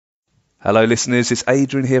Hello listeners, it's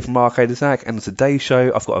Adrian here from Arcade Attack, and on today's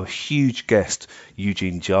show I've got a huge guest,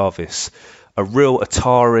 Eugene Jarvis, a real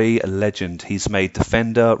Atari legend. He's made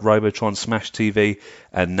Defender, Robotron, Smash TV,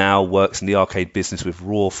 and now works in the arcade business with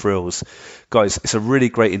Raw Thrills. Guys, it's a really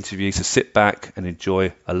great interview, so sit back and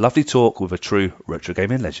enjoy a lovely talk with a true retro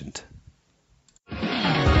gaming legend.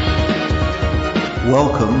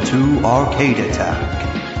 Welcome to Arcade Attack.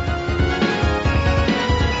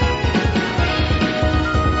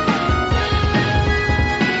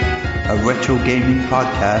 A retro gaming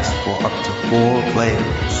podcast for up to 4 players.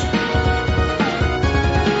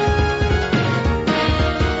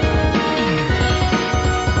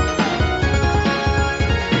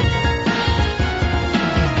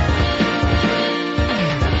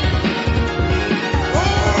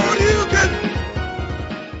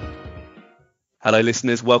 Hello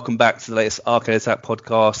listeners, welcome back to the latest Arcade Attack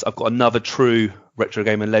podcast. I've got another true retro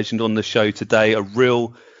gaming legend on the show today, a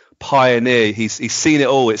real pioneer. He's seen it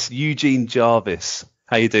all. It's Eugene Jarvis.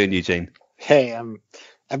 How you doing, Eugene? Hey, I'm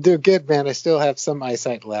doing good, man. I still have some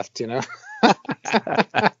eyesight left, you know. Good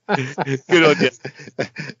on you.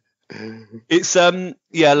 It's look,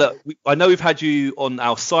 I know we've had you on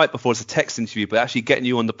our site before as a text interview, but actually getting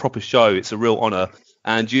you on the proper show, it's a real honor.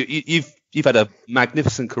 And you've had a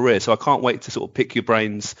magnificent career, so I can't wait to sort of pick your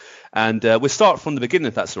brains. And we'll start from the beginning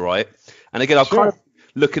if that's all right. And again, I've kind of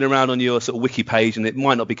looking around on your sort of wiki page, and it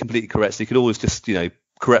might not be completely correct, so you could always just,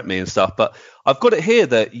 correct me and stuff. But I've got it here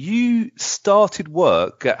that you started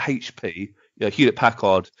work at HP, Hewlett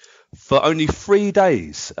Packard, for only 3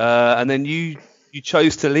 days, and then you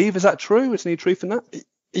chose to leave. Is that true? Is there any truth in that?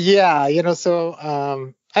 Yeah, so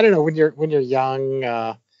I don't know. When you're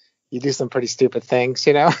young, you do some pretty stupid things,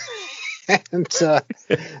 And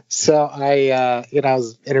so I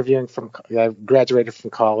was interviewing I graduated from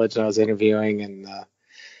college, and I was interviewing, and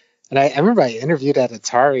I remember I interviewed at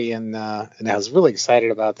Atari, and I was really excited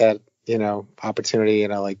about that, opportunity,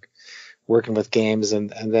 like working with games, and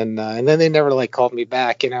then they never called me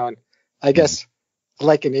back, and I guess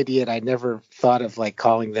like an idiot, I never thought of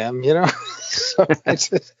calling them, so I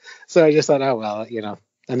just thought, oh well,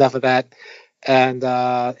 enough of that, and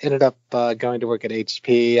ended up going to work at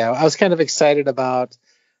HP. I was kind of excited about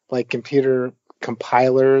computer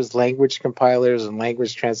compilers, language compilers, and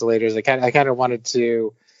language translators. I kind of wanted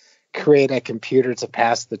to create a computer to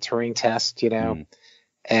pass the Turing test, and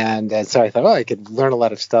so I thought, I could learn a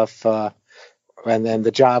lot of stuff. And then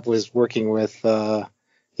the job was working with,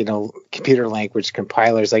 computer language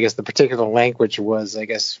compilers. I guess the particular language was,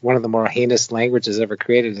 one of the more heinous languages ever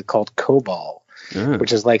created. It's called COBOL,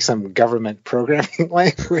 which is like some government programming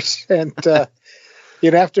language. And,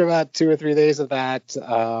 after about 2 or 3 days of that,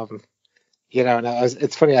 and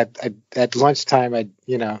it's funny, at lunchtime,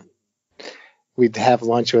 we'd have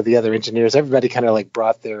lunch with the other engineers. Everybody kind of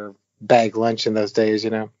brought their bag lunch in those days,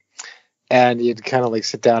 and you'd kind of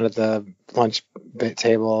sit down at the lunch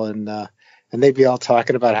table, and they'd be all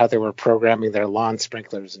talking about how they were programming their lawn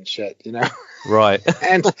sprinklers and shit, Right.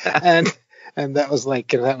 and that was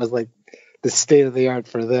the state of the art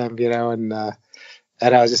for them, and I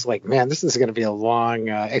was just like, man, this is going to be a long,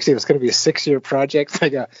 actually it was going to be a 6-year project.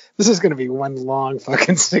 This is going to be one long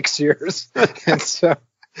fucking 6 years.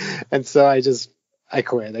 And so I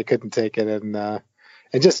quit. I couldn't take it, and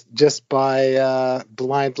just by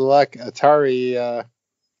blind luck, Atari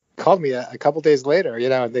called me a couple days later,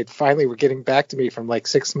 and they finally were getting back to me from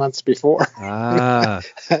 6 months before. And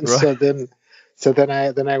right. so then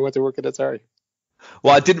I went to work at Atari.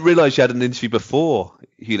 Well, I didn't realize you had an interview before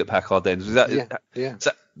Hewlett Packard. Then was that? Yeah.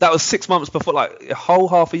 So that was 6 months before, a whole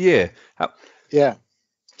half a year. Yeah.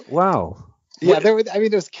 Wow. Yeah,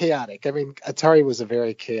 it was chaotic. Atari was a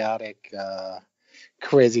very chaotic,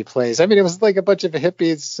 crazy place. It was like a bunch of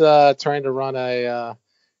hippies trying to run a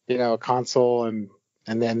console, and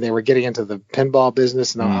then they were getting into the pinball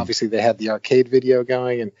business, and obviously they had the arcade video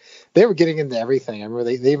going, and they were getting into everything. I remember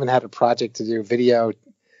they even had a project to do video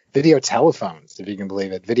telephones, if you can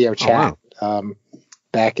believe it, video chat. Oh, wow.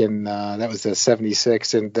 Back in that was the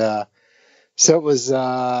 76, and so it was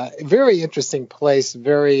a very interesting place,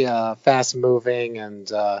 very fast moving,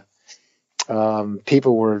 and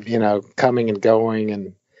people were, coming and going.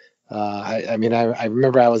 And I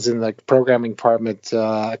remember I was in the programming department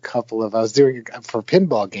I was doing for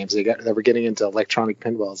pinball games. They were getting into electronic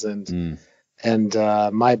pinballs, and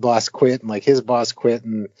my boss quit, and his boss quit,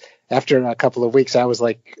 and after a couple of weeks, I was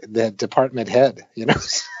the department head,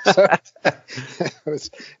 So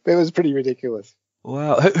it was pretty ridiculous.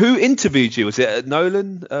 Wow. Who interviewed you? Was it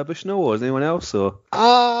Nolan Bushnell, or was anyone else? Or do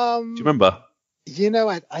you remember?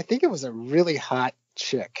 I think it was a really hot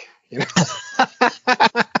chick. That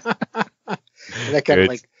kind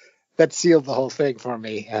of that sealed the whole thing for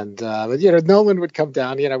me. And but Nolan would come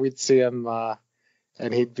down. We'd see him,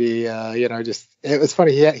 and he'd be just it was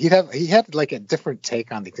funny. He had like a different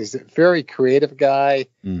take on things. He's a very creative guy,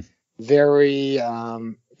 very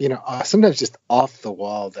sometimes just off the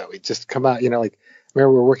wall that would just come out. Like I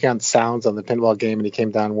remember we were working on sounds on the pinball game, and he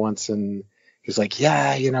came down once and he was like,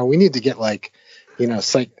 yeah, we need to get like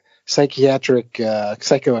psychiatric,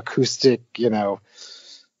 psychoacoustic,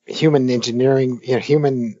 human engineering,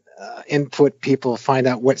 human input people, find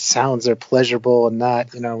out what sounds are pleasurable and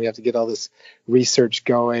not. We have to get all this research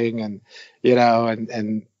going, and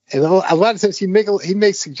and a lot of times he'd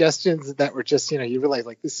make suggestions that were just, you realize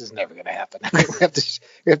like this is never going to happen.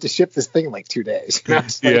 we have to ship this thing in like 2 days.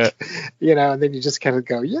 It's like, and then you just kind of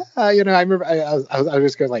go, yeah, I remember I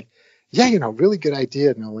was going like, yeah, really good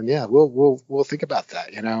idea, Nolan. Yeah, we'll think about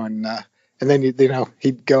that, and then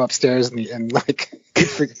he'd go upstairs and like,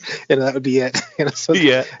 that would be it. So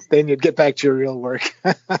then you'd get back to your real work.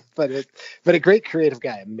 but a great creative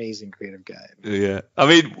guy, amazing creative guy. Yeah, I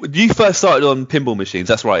mean, you first started on pinball machines.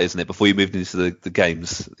 That's right, isn't it? Before you moved into the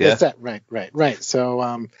games. Yeah, that's that. Right.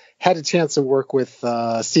 So had a chance to work with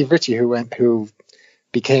Steve Ritchie, who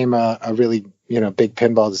became a really big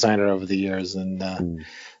pinball designer over the years, and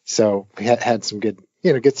so we had some good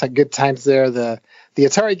times there. The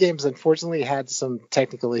Atari games unfortunately had some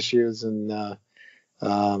technical issues, and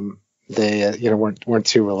they weren't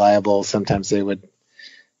too reliable. Sometimes they would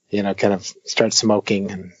kind of start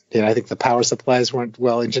smoking, and I think the power supplies weren't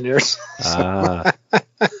well engineered. I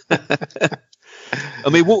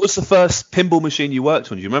mean, what was the first pinball machine you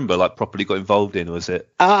worked on? Do you remember, like properly got involved in, or was it?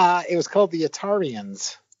 It was called the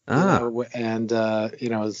Atarians. And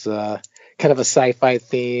it was kind of a sci-fi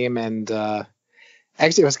theme, and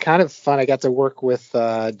actually it was kind of fun. I got to work with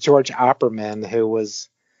George Opperman, who was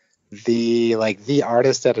the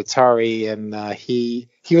artist at Atari, and he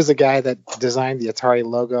was the guy that designed the Atari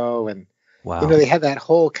logo, and wow. They had that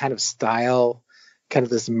whole kind of style, kind of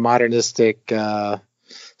this modernistic,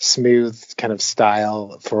 smooth kind of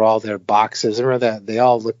style for all their boxes. I remember that they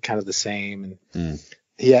all looked kind of the same, and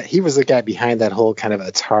he was the guy behind that whole kind of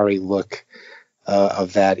Atari look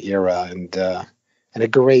of that era, and a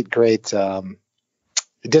great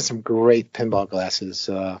he did some great pinball glasses,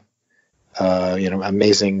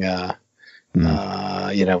 amazing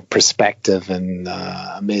perspective, and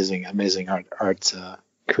amazing art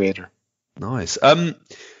creator. Nice. I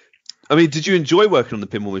mean, did you enjoy working on the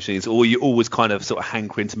pinball machines, or were you always kind of sort of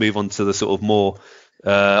hankering to move on to the sort of more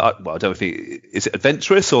I don't know if is it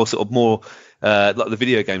adventurous or sort of more like the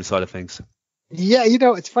video game side of things? Yeah,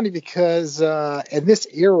 it's funny because in this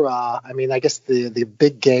era, I mean, I guess the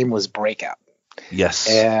big game was Breakout. Yes.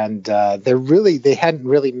 And they hadn't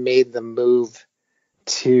really made the move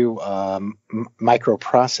to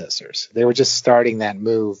microprocessors. They were just starting that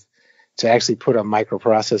move to actually put a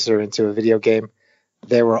microprocessor into a video game.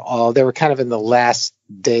 They were kind of in the last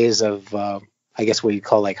days of I guess what you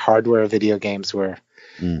call like hardware video games, where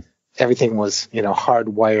everything was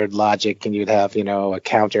hardwired logic, and you'd have a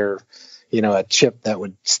counter, a chip that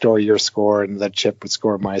would store your score, and the chip would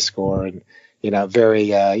score my score, and very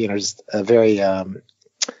just a very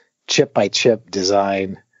chip by chip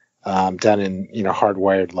design done in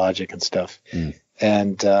hardwired logic and stuff.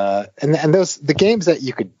 And those the games that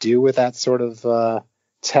you could do with that sort of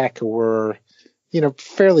tech were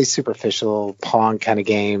fairly superficial Pong kind of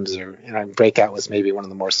games, or Breakout was maybe one of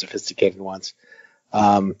the more sophisticated ones.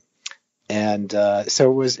 So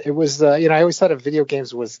it was I always thought of video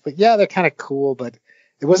games was like, yeah, they're kind of cool, but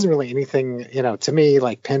it wasn't really anything, to me,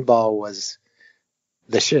 like pinball was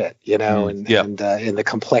the shit, and the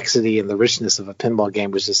complexity and the richness of a pinball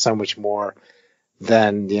game was just so much more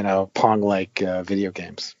than, Pong-like video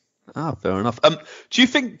games. Ah, fair enough. Do you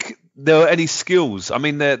think there are any skills? I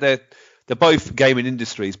mean, they're both gaming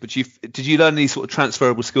industries, but did you learn any sort of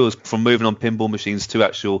transferable skills from moving on pinball machines to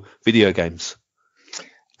actual video games?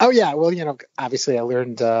 Oh yeah, well, obviously I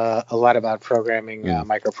learned a lot about programming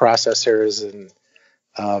microprocessors, and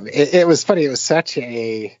it was funny. It was such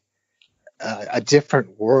a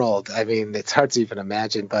different world. I mean, it's hard to even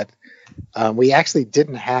imagine, but we actually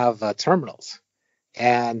didn't have terminals,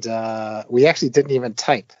 and we actually didn't even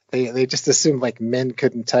type. They just assumed like men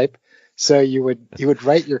couldn't type, so you would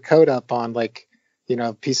write your code up on like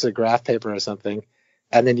a piece of graph paper or something,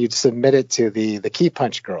 and then you'd submit it to the key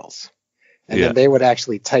punch girls. And then they would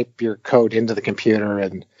actually type your code into the computer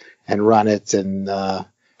and run it, and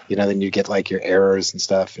then you get like your errors and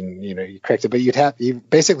stuff, and you correct it. But you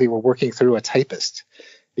basically were working through a typist,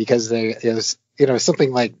 because it was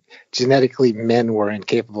something like genetically men were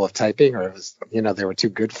incapable of typing, or it was they were too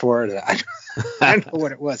good for it. I don't know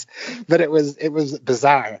what it was, but it was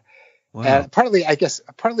bizarre. Wow. Partly, I guess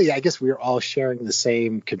we were all sharing the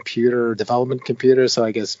same development computer. So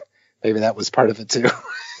I guess maybe that was part of it too.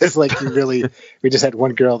 It's like we just had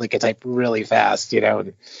one girl that could type really fast,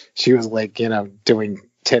 and she was like, doing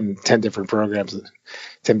 10 different programs.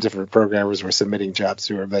 10 different programmers were submitting jobs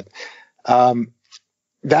to her. But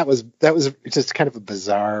that was just kind of a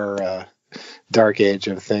bizarre dark age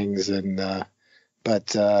of things.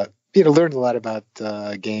 But learned a lot about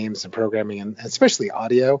games and programming, and especially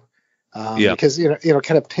audio. Because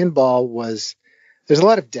kind of pinball there's a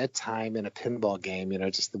lot of dead time in a pinball game,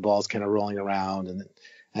 just the ball's kind of rolling around and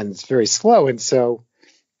it's very slow, and so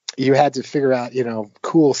you had to figure out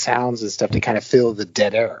cool sounds and stuff to kind of fill the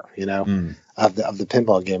dead air of the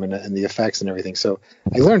pinball game and the effects and everything. So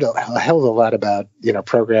I learned a hell of a lot about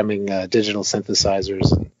programming digital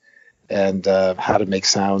synthesizers and how to make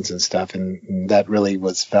sounds and stuff, and that really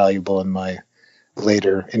was valuable in my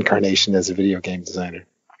later incarnation as a video game designer.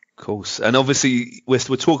 Of course, and obviously we'll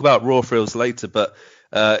talk about raw thrills later, but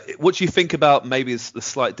what do you think about maybe the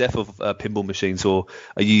slight death of pinball machines, or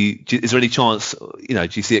is there any chance, do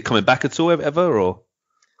you see it coming back at all ever, or?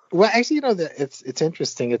 Well, actually, it's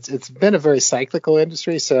interesting. It's been a very cyclical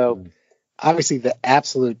industry. So obviously the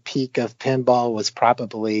absolute peak of pinball was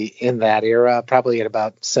probably in that era, probably at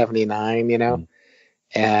about 79,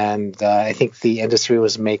 and I think the industry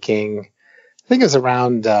was making, I think it was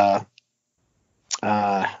around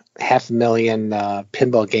 500,000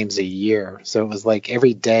 pinball games a year. So it was like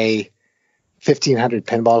every day 1,500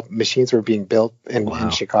 pinball machines were being built in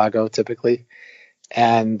Chicago typically.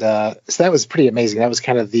 And so that was pretty amazing. That was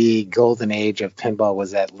kind of the golden age of pinball,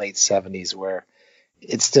 was that late 70s, where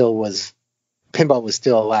pinball was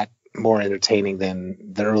still a lot more entertaining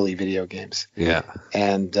than the early video games. Yeah.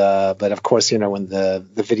 And but of course, when the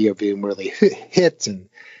video boom really hit, and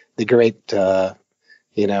the great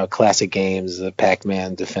classic games, the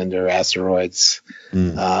Pac-Man, Defender, Asteroids,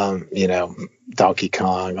 Donkey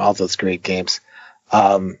Kong, all those great games,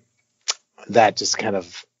 that just kind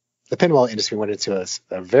of, the pinball industry went into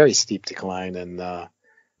a very steep decline. And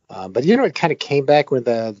but it kind of came back when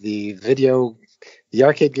the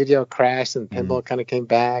arcade video crashed, and pinball kind of came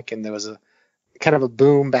back, and there was a kind of a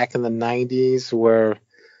boom back in the 90s where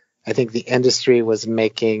I think the industry was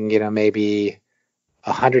making maybe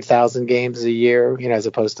 100,000 games a year, as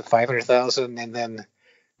opposed to 500,000, and then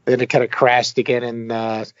it kind of crashed again in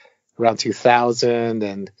around 2000,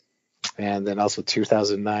 and then also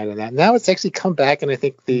 2009, and that. Now it's actually come back, and I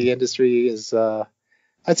think the industry is,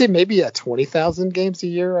 I'd say maybe 20,000 games a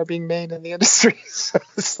year are being made in the industry. So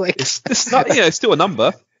it's like it's not, it's still a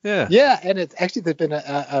number. Yeah. Yeah, and it's actually, there's been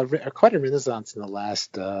quite a renaissance in the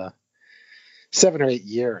last 7 or 8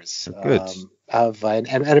 years. Good. And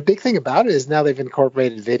a big thing about it is now they've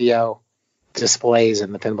incorporated video displays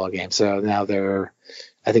in the pinball game. So now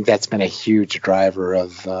I think that's been a huge driver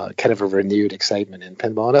of kind of a renewed excitement in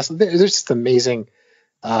pinball. And also, there's just amazing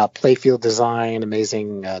playfield design,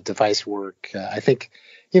 amazing device work. I think,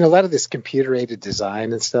 a lot of this computer-aided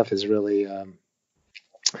design and stuff has really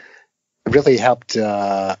helped,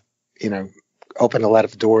 open a lot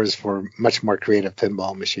of doors for much more creative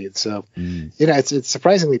pinball machines. So, it's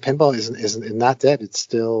surprisingly, pinball is not dead. It's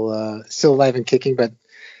still alive and kicking, but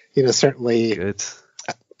certainly good.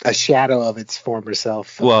 A shadow of its former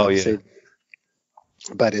self. Well, yeah.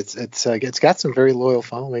 But it's got some very loyal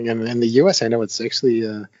following, and in the U.S. I know it's actually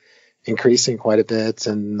increasing quite a bit.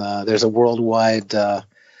 And there's a worldwide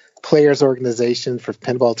players organization for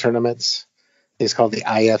pinball tournaments. It's called the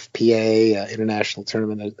IFPA International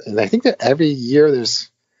Tournament, and I think that every year there's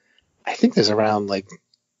around like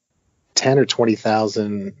 10 or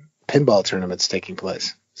 20,000 pinball tournaments taking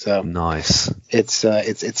place. So nice. It's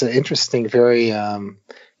an interesting, very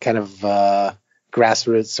kind of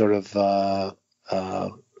grassroots sort of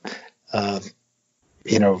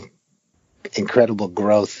incredible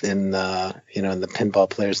growth in in the pinball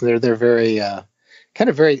players, and they're very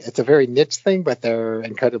it's a very niche thing, but they're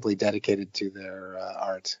incredibly dedicated to their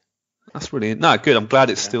art. That's really good. I'm glad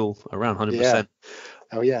it's still around 100%. Yeah.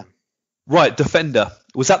 Oh yeah. Right, Defender.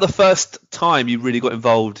 Was that the first time you really got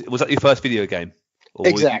involved? Was that your first video game? Or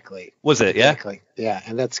exactly. Was it? Yeah. Exactly. Yeah,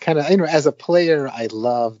 and that's kind of, as a player, I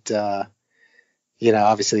loved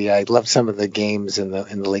obviously I loved some of the games in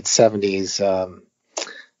the late 70s.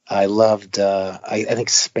 I loved I think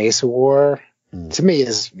Space War. To me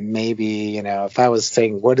is maybe, if I was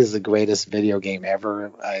saying what is the greatest video game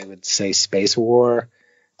ever, I would say Space War,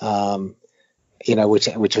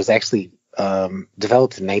 which was actually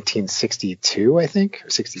developed in 1962, I think, or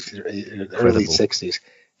 63, early 60s,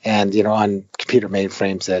 and on computer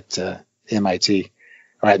mainframes at MIT,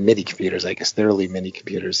 or at MIDI computers, I guess, the early MIDI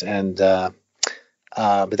computers, and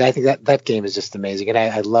But I think that game is just amazing, and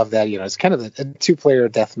I love that. It's kind of a 2-player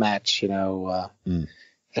deathmatch.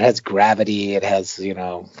 It has gravity, it has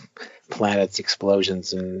planets,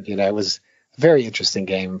 explosions, and it was a very interesting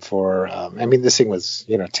game for. This thing was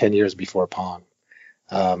 10 years before Pong.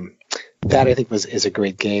 That I think is a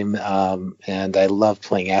great game, and I love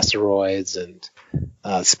playing Asteroids, and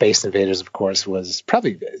Space Invaders, of course, was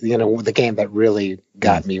probably the game that really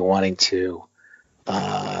got me wanting to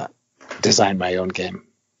design my own game.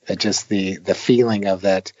 Just the feeling of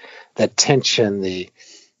that tension, the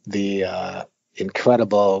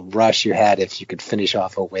incredible rush you had if you could finish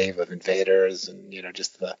off a wave of invaders, and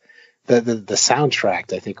just the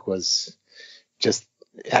soundtrack I think was just.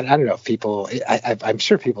 I don't know if people. I'm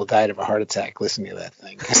sure people died of a heart attack listening to that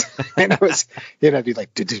thing. And it was, it'd be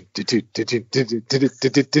like, just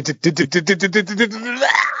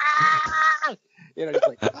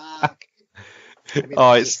like, fuck.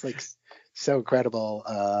 It's like so incredible.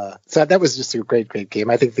 So that was just a great game.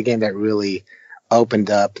 I think the game that really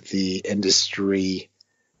opened up the industry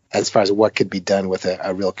as far as what could be done with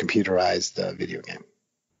a real computerized video game.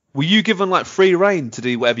 Were you given like free reign to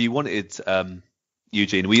do whatever you wanted?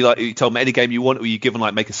 Eugene, were you told me any game you want? Were you given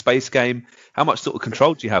make a space game? How much sort of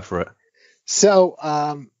control do you have for it? So,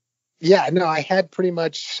 I had pretty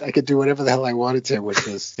much, I could do whatever the hell I wanted to, which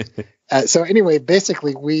was, so anyway,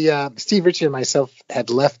 basically we, Steve Ritchie and myself had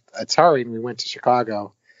left Atari and we went to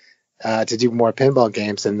Chicago to do more pinball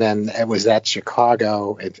games. And then it was at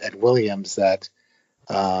Chicago at Williams that,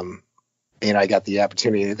 I got the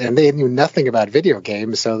opportunity, and they knew nothing about video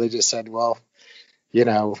games. So they just said, well,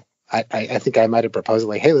 I think I might have proposed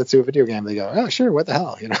like, hey, let's do a video game. They go, oh, sure. What the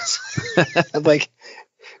hell? I'm like,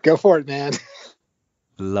 go for it, man.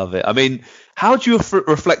 Love it. I mean, how do you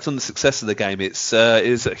reflect on the success of the game? It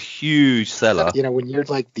is a huge seller. When you're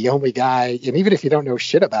like the only guy, and even if you don't know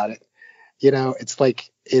shit about it, it's like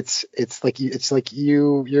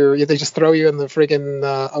you're they just throw you in the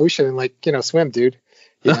friggin' ocean and like, swim, dude.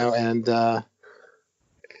 And wow.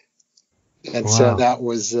 So that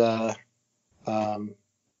was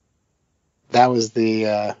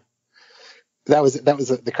the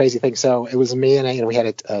crazy thing. So it was me and we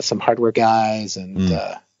had some hardware guys, and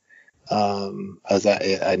I was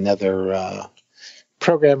another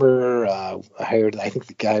programmer. I hired. I think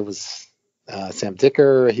the guy was Sam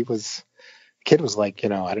Dicker. Kid was like, I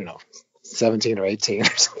don't know, 17 or 18 or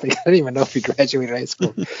something. I don't even know if he graduated high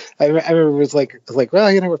school. I remember it was like,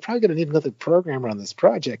 well, we're probably gonna need another programmer on this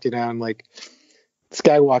project, and like this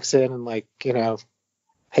guy walks in and like,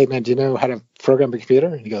 hey man, do you know how to program a computer?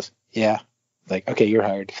 And he goes, yeah. Like, okay, you're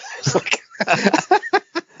hired. It's like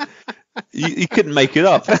you couldn't make it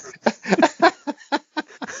up. And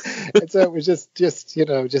so it was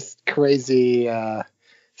just crazy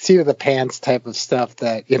seat of the pants type of stuff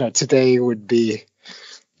that today would be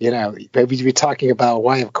maybe you'd be talking about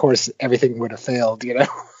why of course everything would have failed.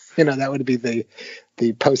 That would be the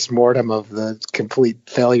post-mortem of the complete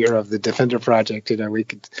failure of the Defender project. We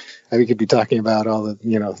could be talking about all the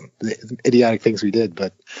the idiotic things we did,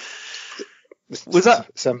 but was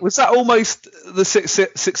that almost the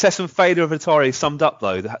success and failure of Atari summed up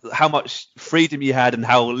though? How much freedom you had and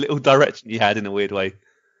how little direction you had in a weird way.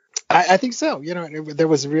 I think so. There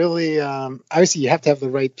was really obviously you have to have the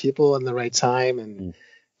right people and the right time,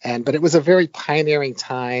 but it was a very pioneering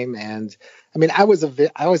time, and I mean, I was a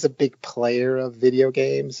big player of video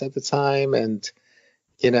games at the time, and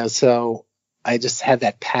so I just had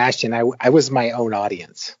that passion. I was my own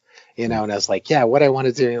audience, and I was like, yeah, what I want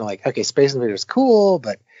to do, like, okay, Space Invaders is cool,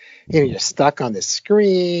 but you're stuck on this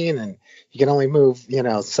screen, and you can only move,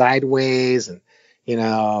 sideways, and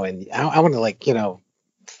and I want to like,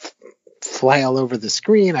 fly all over the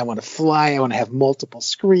screen. I want to fly. I want to have multiple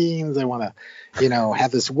screens. I want to,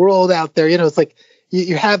 have this world out there. It's like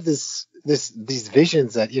you have these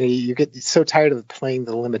visions that you get so tired of playing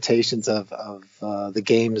the limitations of the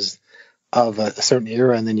games of a certain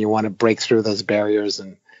era, and then you want to break through those barriers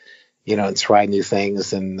and and try new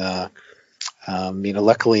things. And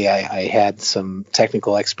luckily I had some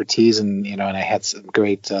technical expertise, and and I had some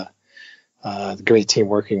great team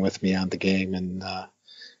working with me on the game,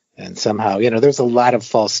 and somehow there's a lot of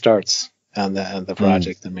false starts on the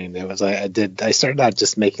project. I mean, I started out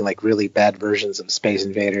just making like really bad versions of Space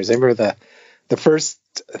Invaders. I remember the first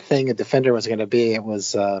thing a Defender was going to be, it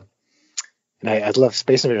was and I love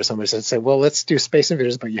Space Invaders so much. So I'd say, well, let's do Space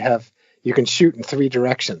Invaders, but you can shoot in 3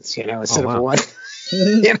 directions, instead of one.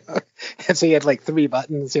 And so you had like 3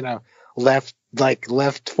 buttons, left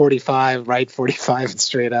 45, right 45, and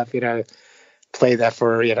straight up. Play that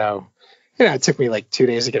for it took me like 2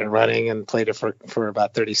 days to get it running, and played it for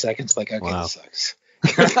about 30 seconds. Like, okay, wow. This sucks.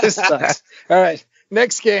 This sucks. All right,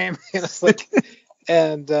 next game. And it's like,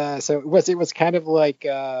 and so it was kind of like,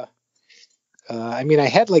 I mean, I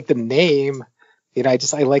had like the name, I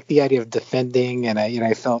like the idea of defending, and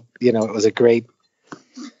I felt, it was a great,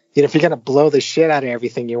 if you're gonna blow the shit out of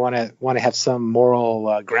everything, you want to have some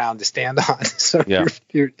moral ground to stand on. So Yeah.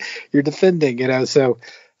 you're defending, so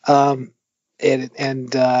so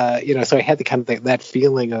I had the kind of that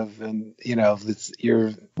feeling of,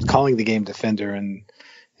 you're calling the game Defender, and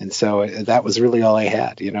so that was really all I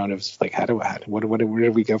had, and it was like, where do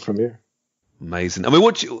we go from here? Amazing. I mean,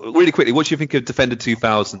 really quickly, what do you think of Defender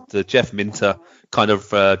 2000, the Jeff Minter kind of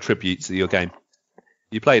tribute to your game?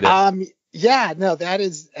 You played it? Yeah, no, that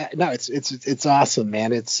is it's awesome,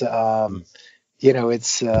 man. It's Jeff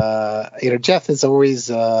is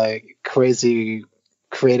always a crazy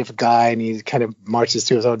creative guy, and he kind of marches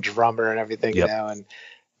to his own drummer and everything, Yep.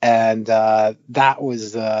 and that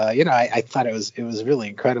was I thought it was really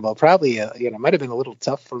incredible. Probably it might have been a little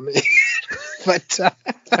tough for me, but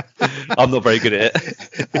I'm not very good at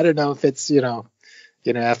it. I don't know if it's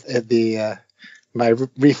my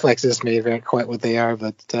reflexes maybe aren't quite what they are,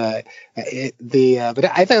 but but I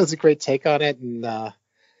thought it was a great take on it, and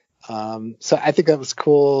so I think that was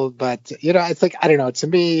cool. But it's like, I don't know, to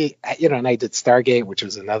me, and I did Stargate, which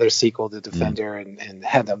was another sequel to Defender, and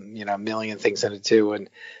had a million things in it too.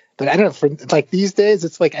 But I don't know, for like these days,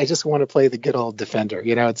 it's like I just want to play the good old Defender.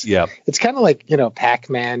 It's kind of like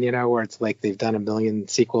Pac-Man, where it's like they've done a million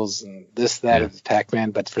sequels and this, that, of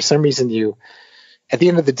Pac-Man, but for some reason at the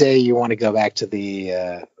end of the day, you want to go back to the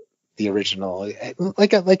original,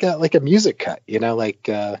 like a music cut, you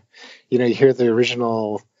hear the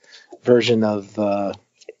original version of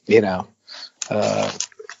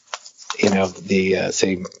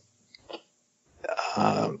say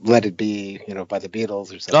Let It Be, by the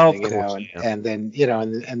Beatles or something, and then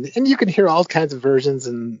and you can hear all kinds of versions,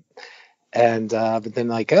 and but then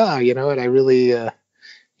like, oh, you know what, I really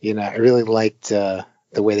liked the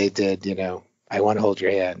way they did, I Want to Hold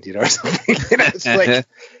Your Hand, or something. It's like,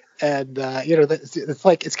 and it's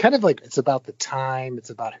like, it's kind of like, it's about the time, it's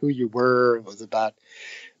about who you were, it was about,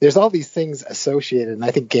 there's all these things associated, and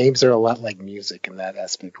I think games are a lot like music in that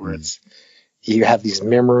aspect, where it's, you have these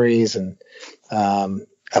memories and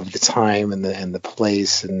of the time and the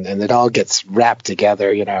place, and it all gets wrapped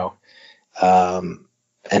together,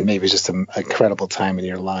 and maybe just an incredible time in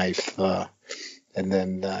your life. And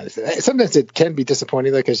then sometimes it can be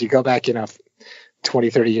disappointing, because you go back,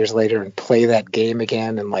 20, 30 years later and play that game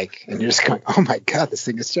again, and you're just going, oh my God, this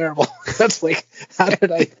thing is terrible. That's like, how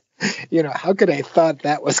could I thought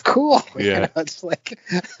that was cool? Yeah. It's like,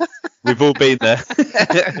 we've all been there.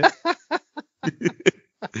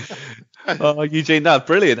 Oh, Eugene, no,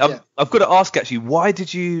 brilliant. I've got to ask, actually, why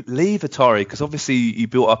did you leave Atari? Because obviously you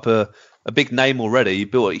built up a big name already. You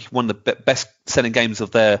built one of the best selling games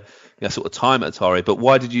of their sort of time at Atari. But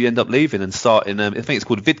why did you end up leaving and start in, I think it's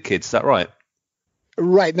called VidKids, is that right?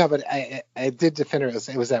 Right. No, but I did Defender.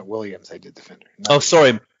 It was at Williams I did Defender. Oh,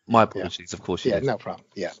 sorry. My apologies. Of course you did. No problem.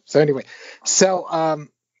 Yeah. So anyway, it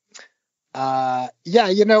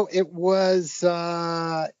was,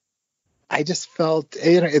 I just felt,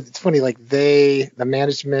 it's funny, like the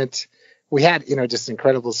management, we had, just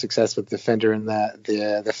incredible success with Defender, and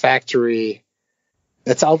the factory,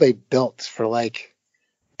 that's all they built for like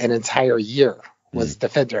an entire year was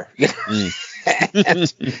Defender.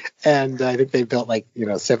 And I think they built like,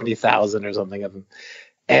 70,000 or something of them.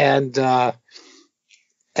 And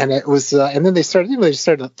it was, and then they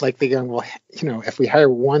started like, they going, well, if we hire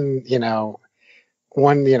one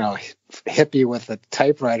hippie with a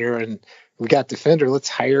typewriter and we got Defender, let's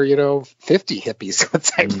hire 50 hippies with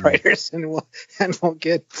typewriters, and we'll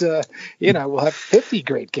get we'll have 50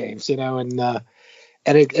 great games, and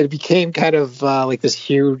it became kind of like this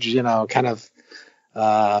huge kind of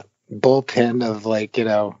bullpen of like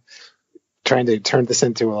trying to turn this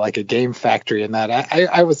into like a game factory, and that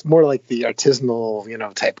I was more like the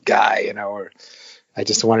artisanal type guy, or I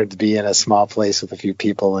just wanted to be in a small place with a few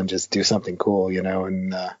people and just do something cool,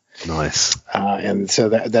 and nice. And so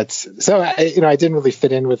that's so I didn't really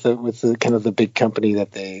fit in with the kind of the big company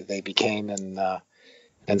that they became, and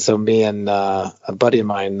so me and a buddy of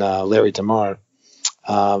mine, Larry DeMar,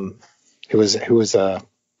 who was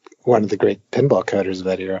one of the great pinball coders of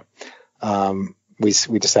that era, we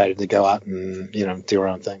decided to go out and do our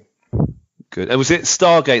own thing. Good. And was it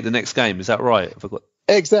Stargate the next game? Is that right?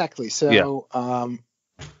 Exactly. So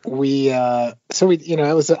we it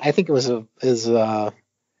was, I think it was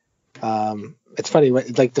it's funny,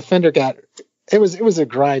 like Defender it was a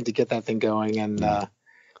grind to get that thing going, and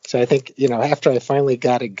so I think after I finally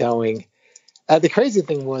got it going, the crazy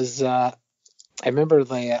thing was I remember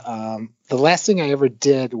the last thing I ever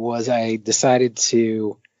did was I decided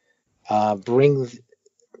to bring,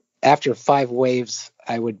 after 5 waves,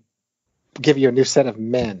 I would give you a new set of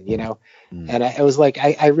men, and it was like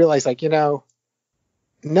I realized, like, no,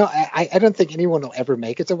 I don't think anyone will ever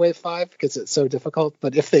make it to wave 5 because it's so difficult.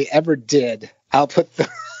 But if they ever did, I'll put the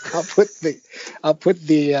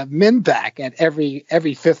men back at every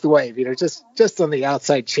 5th wave, just on the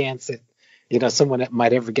outside chance that someone that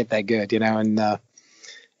might ever get that good, and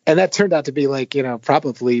that turned out to be, like,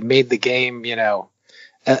 probably made the game, the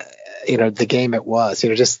game it was,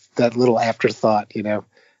 just that little afterthought,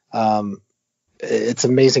 it's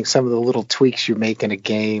amazing some of the little tweaks you make in a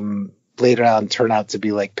game later on turn out to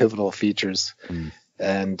be like pivotal features.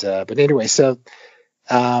 And but anyway, so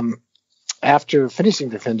after finishing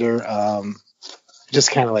Defender,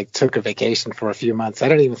 just kind of like took a vacation for a few months. I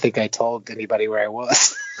don't even think I told anybody where I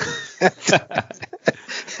was.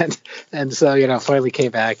 and so finally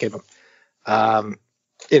came back and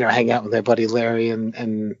hang out with my buddy Larry,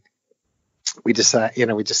 and we just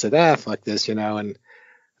said, fuck this, and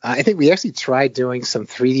I think we actually tried doing some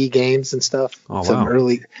 3D games and stuff, some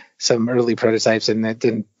early prototypes, and that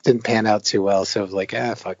didn't pan out too well. So I was like,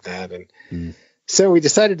 fuck that. And so we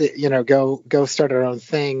decided to, go start our own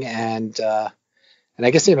thing. And I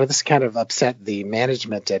guess, this kind of upset the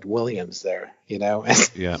management at Williams there,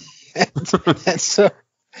 Yeah. and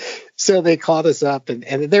so they called us up, and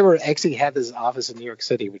they were actually had this office in New York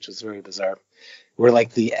City, which was very bizarre. We're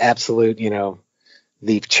like the absolute,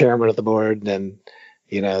 the chairman of the board, and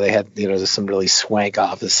they had, just some really swank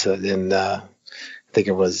office in, I think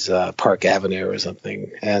it was Park Avenue or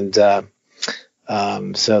something. And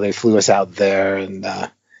so they flew us out there, and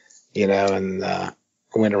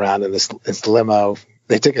went around in this limo.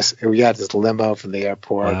 We got this limo from the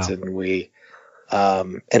airport, and we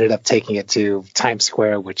ended up taking it to Times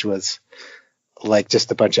Square, which was like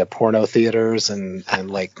just a bunch of porno theaters and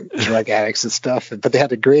like drug addicts and stuff. But they had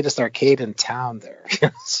the greatest arcade in town there.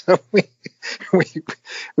 So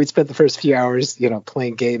we spent the first few hours,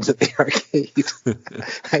 playing games at the arcade.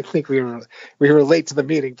 I think we were late to the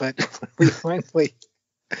meeting, but we finally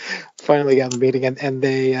got the meeting, and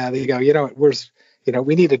they go,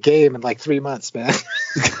 we need a game in like 3 months, man.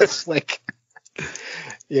 It's like,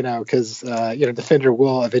 because Defender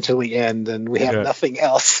will eventually end, and we have nothing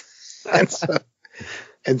else.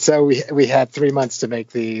 And so we had 3 months to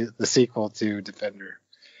make the sequel to Defender,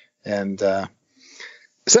 and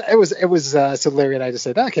so it was so Larry and I just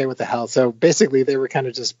said, okay, what the hell? So basically, they were kind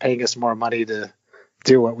of just paying us more money to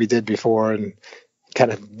do what we did before, and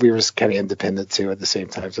we were just kind of independent too at the same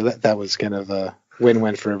time. So that was kind of a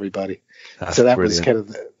win-win for everybody. So that brilliant. Was kind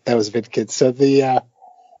of that was VidKids. So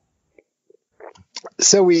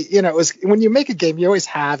so we, it was, when you make a game, you always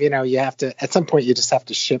have, you have to, at some point you just have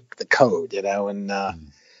to ship the code, and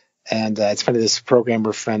it's funny, this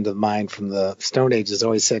programmer friend of mine from the Stone Age has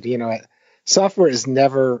always said, software is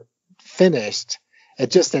never finished.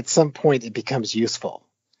 It just, at some point it becomes useful,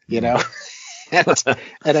 and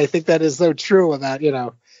I think that is so true about,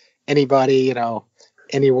 anybody,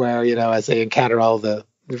 anywhere, as they encounter all the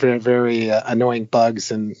very, very annoying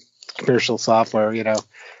bugs in commercial software,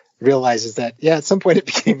 realizes that, at some point it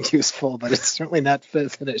became useful, but it's certainly not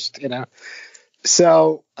finished,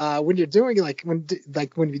 So when you're doing when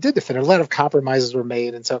we did Defender, a lot of compromises were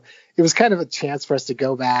made, and so it was kind of a chance for us to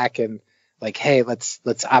go back and like, hey, let's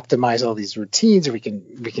optimize all these routines. We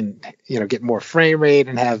can get more frame rate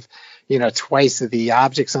and have twice the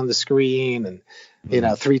objects on the screen, and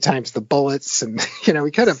 3 times the bullets, and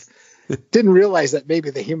we kind of didn't realize that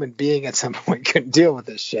maybe the human being at some point couldn't deal with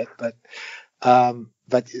this shit, but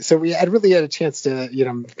so we really had a chance to,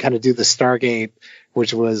 kind of do the Stargate,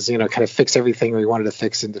 which was, kind of fix everything we wanted to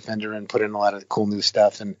fix in Defender and put in a lot of cool new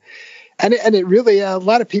stuff. And it really, a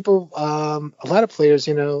lot of people, a lot of players,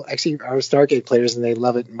 actually are Stargate players, and they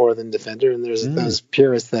love it more than Defender. And there's those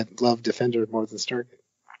purists that love Defender more than Stargate.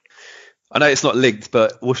 I know it's not linked,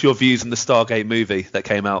 but what's your views on the Stargate movie that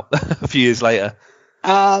came out a few years later?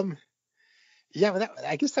 Yeah, but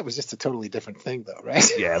I guess that was just a totally different thing, though, right?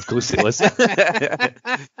 Yeah, of course it was.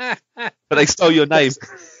 But they stole your name.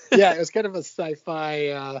 Yeah, it was kind of a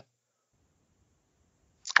sci-fi. I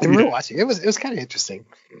remember watching it. It was kind of interesting,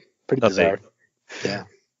 pretty bizarre. Yeah.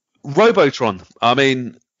 Robotron. I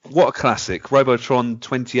mean, what a classic! Robotron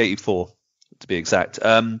 2084, to be exact.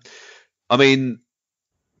 I mean,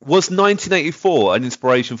 was 1984 an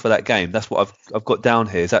inspiration for that game? That's what I've got down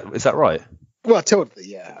here. Is that right? Well, totally,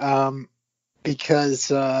 yeah.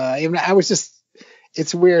 Because I was just,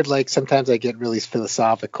 it's weird, like sometimes I get really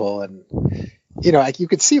philosophical, and like you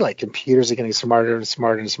could see like computers are getting smarter and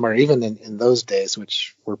smarter and smarter, even in those days,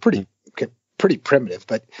 which were pretty pretty primitive,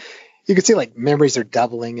 but you can see like memories are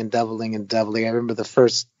doubling and doubling and doubling. I remember the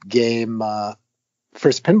first pinball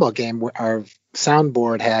game, where our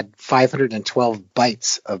soundboard had 512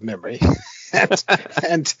 bytes of memory,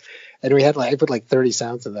 and we had I put like 30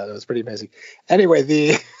 sounds in that. It was pretty amazing. Anyway,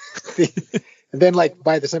 and then like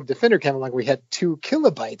by the time Defender came along, we had 2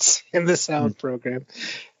 kilobytes in the sound program,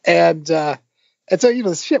 and so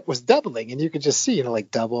the shit was doubling, and you could just see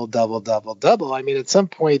like double, double, double, double. I mean, at some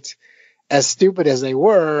point, as stupid as they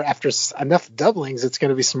were, after enough doublings, it's going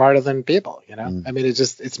to be smarter than people. I mean,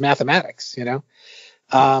 it's mathematics.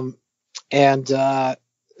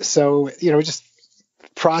 So just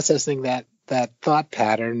processing that thought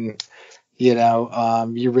pattern,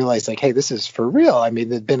 you realize like, hey, this is for real. I mean,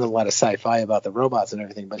 there'd been a lot of sci-fi about the robots and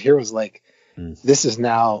everything, but here was like, this is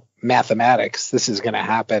now mathematics. This is going to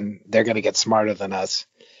happen. They're going to get smarter than us.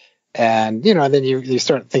 And, and then you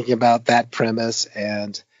start thinking about that premise,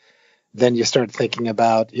 and then you start thinking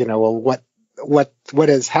about, well,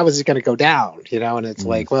 how is it going to go down? And it's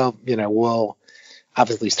like, well, we'll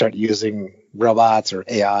obviously start using robots or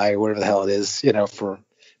AI or whatever the hell it is, for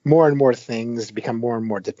more and more things, become more and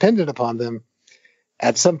more dependent upon them.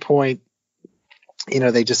 At some point,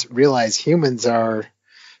 they just realize humans are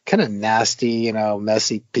kind of nasty,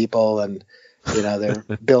 messy people, and, they're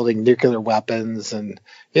building nuclear weapons, and,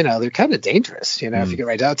 they're kind of dangerous, if you get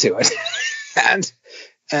right down to it.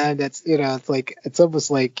 and it's, it's like, it's almost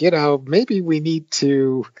like, maybe we need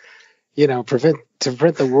to, prevent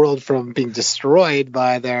the world from being destroyed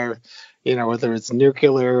by their, whether it's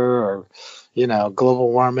nuclear or,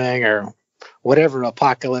 global warming or whatever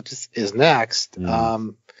apocalypse is next.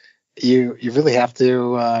 You really have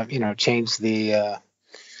to, change the,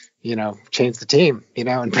 change the team,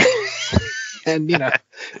 and,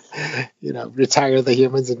 retire the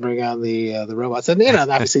humans and bring on the robots. And,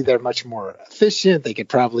 obviously they're much more efficient. They could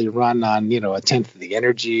probably run on, a tenth of the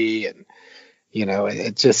energy, and,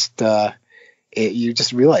 it just, you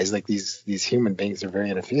just realize like these human beings are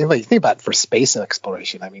very inefficient. Like, you think about for space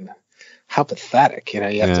exploration. I mean, how pathetic, you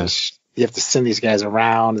have to send these guys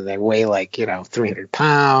around, and they weigh like, 300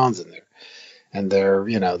 pounds, and they're,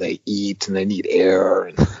 they eat and they need air,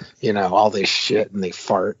 and, all this shit, and they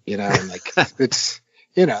fart, and like, it's,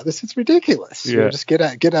 this is ridiculous. Just get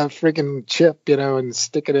a freaking chip, and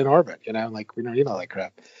stick it in orbit, like we don't need all that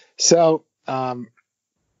crap. So, and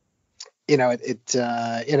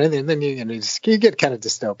then you get kind of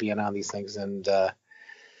dystopian on these things. And,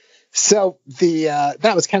 so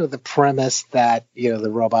that was kind of the premise that, the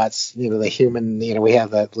robots, the human, we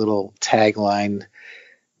have that little tagline,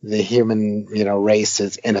 the human, race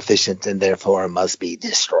is inefficient and therefore must be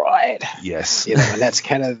destroyed. Yes. And that's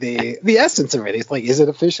kind of the essence of it. It's like, is it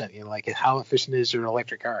efficient? like how efficient is your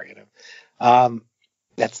electric car?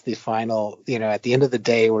 That's the final, at the end of the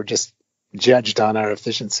day, we're just judged on our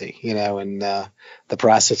efficiency, and the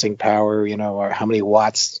processing power, or how many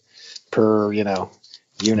watts per,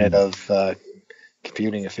 unit of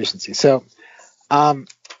computing efficiency. So, that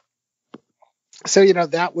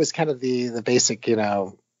was kind of the basic,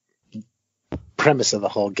 premise of the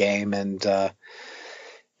whole game. And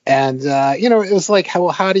it was like,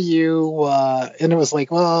 how do you, and it was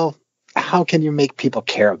like, well, how can you make people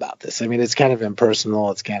care about this? I mean, it's kind of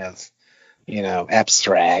impersonal. It's kind of,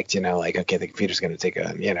 abstract, like, okay, the computer's going to take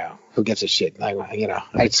who gives a shit?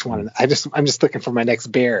 I'm just looking for my next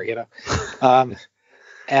bear,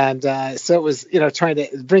 and so it was, trying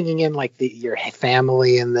to bringing in like your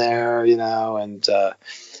family in there, and,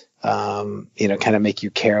 kind of make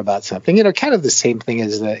you care about something, kind of the same thing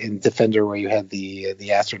as in Defender, where you had the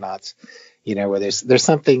astronauts, where there's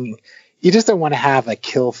something, you just don't want to have a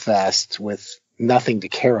kill fest with nothing to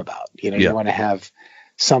care about, you want to have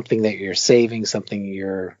something that you're saving, something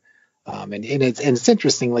you're, and it's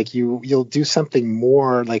interesting, like you'll do something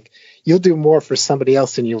more, like you'll do more for somebody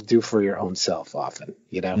else than you'll do for your own self often,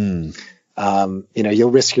 you'll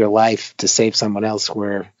risk your life to save someone else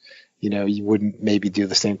where, you wouldn't maybe do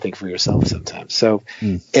the same thing for yourself sometimes. So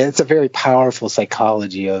it's a very powerful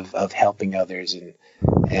psychology of helping others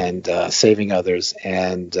and saving others.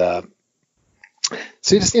 And, so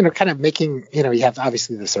you just, kind of making, you have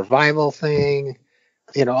obviously the survival thing,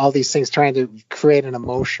 all these things, trying to create an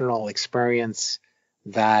emotional experience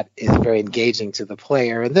that is very engaging to the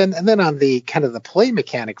player. And then on the kind of the play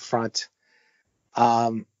mechanic front,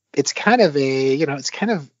 it's kind of a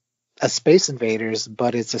Space Invaders,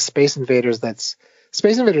 but it's a Space Invaders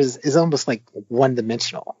is almost like one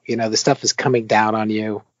dimensional. The stuff is coming down on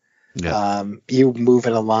you. Yeah. You move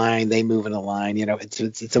in a line, they move in a line.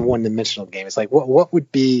 It's a one dimensional game. It's like, what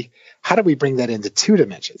would be, how do we bring that into 2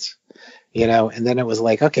 dimensions? And then it was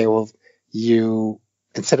like, okay, well, you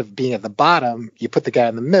instead of being at the bottom, you put the guy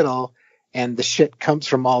in the middle, and the shit comes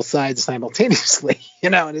from all sides simultaneously,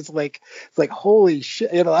 and it's like holy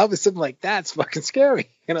shit, I was something like, that's fucking scary,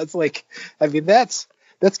 it's like, I mean, that's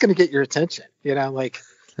gonna get your attention, and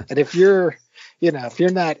if you're gonna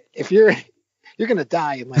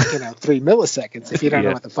die in 3 milliseconds if you don't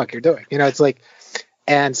know what the fuck you're doing, it's like,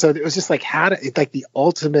 and so it was just like it's like the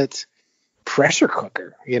ultimate pressure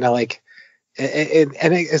cooker, and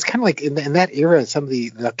it's kind of like in that era, some of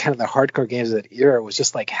the kind of the hardcore games of that era was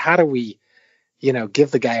just like, how do we, give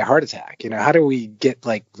the guy a heart attack? How do we get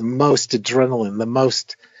like the most adrenaline, the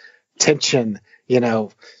most tension,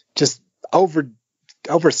 just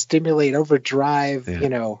overstimulate, overdrive,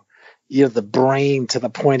 the brain to the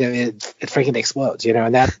point of it freaking explodes,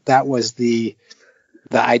 and that was the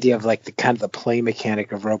idea of like the kind of the play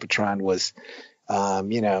mechanic of Robotron was,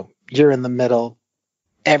 you're in the middle,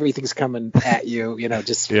 everything's coming at you,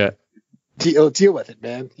 just deal with it,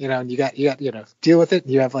 man. And you got deal with it.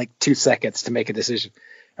 And you have like 2 seconds to make a decision,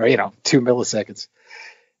 or 2 milliseconds.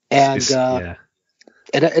 And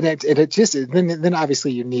then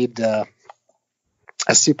obviously you need a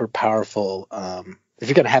super powerful. If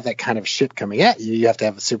you're gonna have that kind of shit coming at you, you have to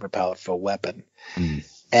have a super powerful weapon.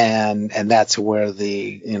 And that's where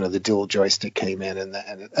the dual joystick came in, and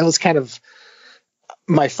it was kind of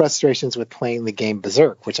my frustrations with playing the game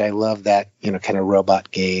Berserk, which I love that, kind of robot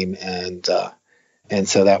game. And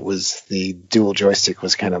so that was the dual joystick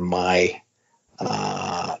was kind of my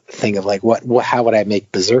thing of like, how would I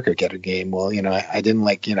make Berserk a better game? Well, I didn't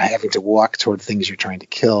like, having to walk toward things you're trying to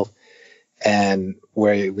kill, and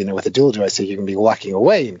where, with a dual joystick, you can be walking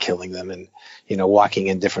away and killing them, and, walking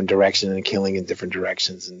in different directions and killing in different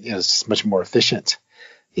directions. And, it's just much more efficient,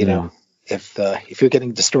 If you're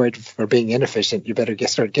getting destroyed for being inefficient, you better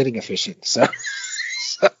start getting efficient. So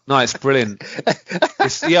nice, brilliant.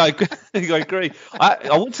 I agree.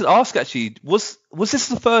 I wanted to ask, actually, was this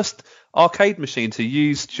the first arcade machine to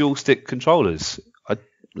use dual stick controllers? I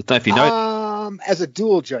don't know if you know. As a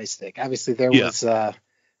dual joystick, obviously there was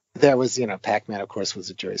Pac-Man, of course, was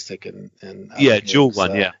a joystick, and dual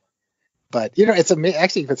one, yeah. But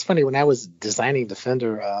actually, it's funny, when I was designing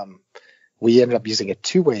Defender, we ended up using a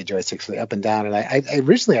 2-way joystick for the up and down. And I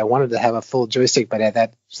originally I wanted to have a full joystick, but at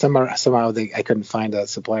that somehow I couldn't find a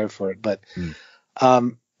supplier for it. But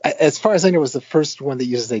as far as I know, it was the first one that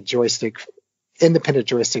uses a joystick, independent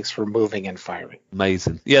joysticks for moving and firing.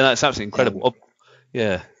 Amazing. Yeah, that's absolutely incredible.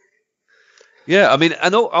 Yeah. I mean,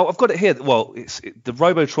 and I've got it here. Well, it's the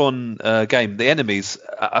Robotron game. The enemies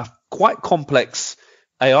are quite complex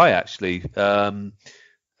AI, actually.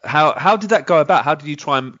 How did that go about? How did you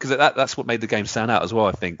try and, because that's what made the game stand out as well,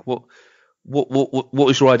 I think. What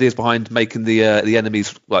was your ideas behind making the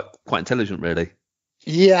enemies like quite intelligent, really?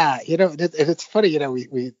 Yeah, it's funny,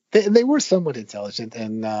 they were somewhat intelligent,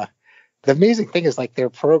 and the amazing thing is like their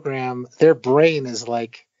brain is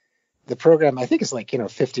like, the program I think is like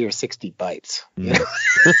 50 or 60 bytes.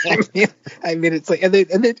 I mean it's like, and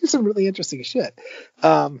they do some really interesting shit.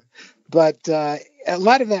 But a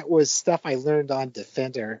lot of that was stuff I learned on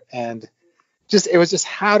Defender, and it was just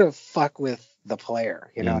how to fuck with the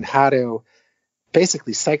player, and how to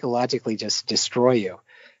basically psychologically just destroy you.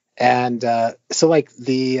 And so like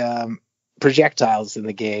the projectiles in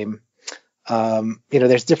the game,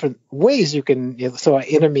 there's different ways you can, so an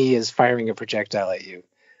enemy is firing a projectile at you.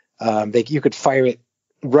 You could fire it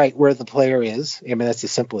right where the player is. I mean, that's the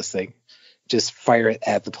simplest thing. Just fire it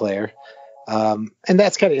at the player. And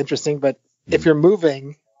that's kind of interesting, but if you're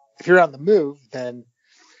on the move, then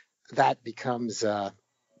that becomes,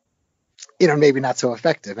 maybe not so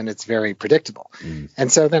effective, and it's very predictable.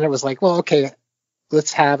 And so then it was like, well, okay,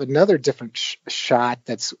 let's have another different shot.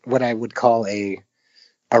 That's what I would call a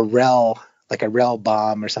rel, like a rel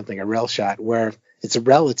bomb or something, a rel shot, where it's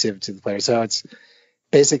relative to the player. So it's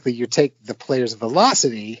basically you take the player's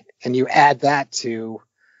velocity and you add that to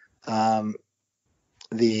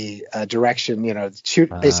the direction,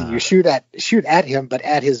 basically you shoot at him, but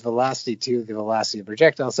add his velocity to the velocity of the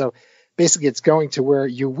projectile. So basically it's going to where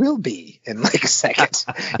you will be in like a second,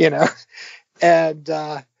 and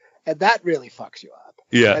that really fucks you up.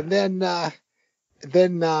 Yeah. And then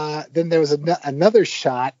there was another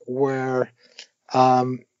shot where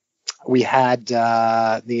we had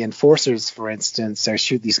the enforcers, for instance,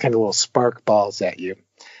 shoot these kind of little spark balls at you.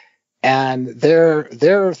 And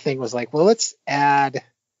their thing was like, well, let's add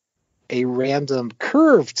a random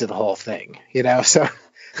curve to the whole thing, So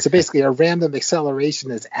basically a random acceleration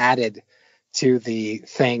is added to the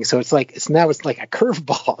thing. So it's like it's like a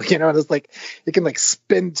curveball, And it's like it can like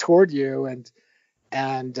spin toward you, and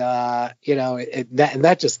that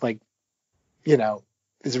just like,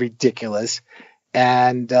 is ridiculous.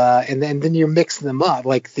 then you mix them up,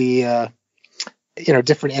 like the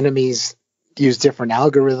different enemies use different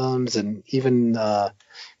algorithms, and even the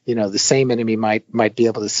same enemy might be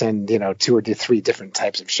able to send 2 or 3 different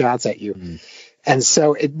types of shots at you. And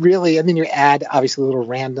so it really, and then you add obviously a little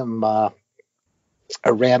random like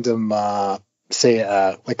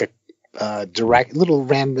a direct little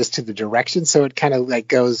randomness to the direction, so it kind of like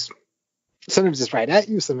goes, sometimes it's right at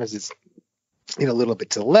you, sometimes it's a little bit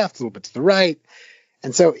to the left, a little bit to the right.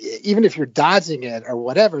 And so even if you're dodging it or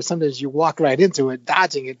whatever, sometimes you walk right into it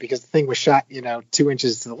dodging it because the thing was shot 2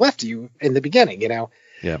 inches to the left of you in the beginning.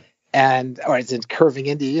 Yeah. Or it's curving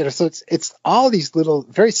into you. So it's all these little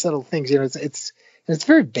very subtle things. It's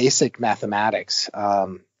very basic mathematics.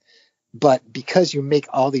 But because you make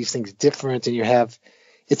all these things different, and you have,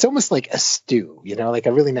 it's almost like a stew. Like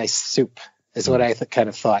a really nice soup is what I kind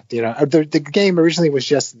of thought. The game originally was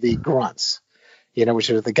just the grunts, which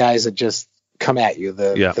are the guys that just come at you,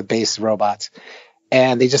 the base robots,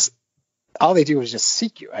 and all they do is just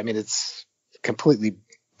seek you. I mean, it's completely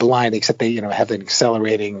blind, except they have an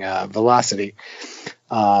accelerating velocity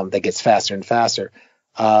that gets faster and faster,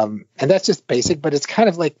 and that's just basic. But it's kind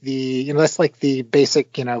of like that's like the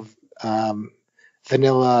basic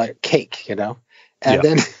vanilla cake, and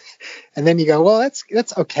then you go, well,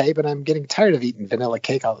 that's okay, but I'm getting tired of eating vanilla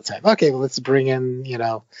cake all the time. Okay, well, let's bring in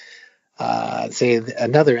say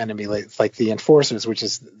another enemy like the enforcers, which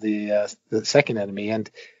is the second enemy,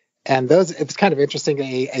 and those, it's kind of interesting,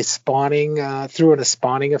 a spawning through a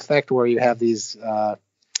spawning effect where you have these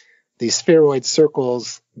spheroid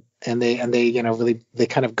circles, and they really, they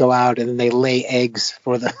kind of go out and then they lay eggs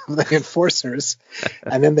for the enforcers,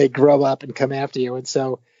 and then they grow up and come after you.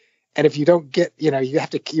 And if you don't get, you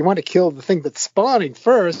want to kill the thing that's spawning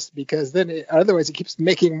first, because then otherwise it keeps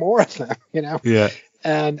making more of them, Yeah.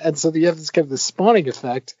 And so you have this kind of the spawning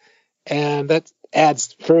effect, and that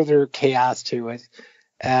adds further chaos to it.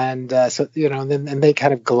 And so and they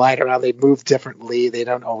kind of glide around. They move differently. They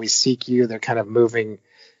don't always seek you. They're kind of moving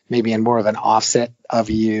maybe in more of an offset of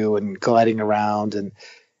you and gliding around. And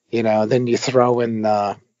then you throw in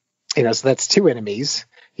so that's 2 enemies.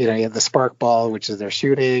 You have the spark ball, which is their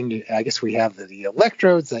shooting. I guess we have the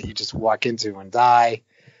electrodes that you just walk into and die.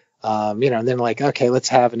 And then like, okay, let's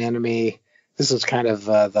have an enemy. This was kind of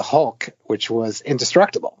the Hulk, which was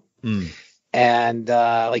indestructible. And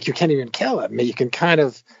like you can't even kill him. You can kind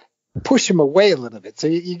of push him away a little bit. So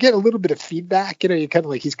you get a little bit of feedback. You kind of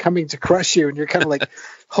like he's coming to crush you, and you're kind of like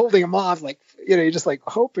holding him off, like you're just like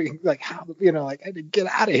hoping, like how like I had to get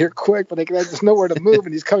out of here quick, but there's nowhere to move,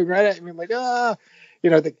 and he's coming right at you, and like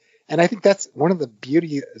and I think that's one of the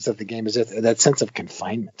beauties of the game, is that sense of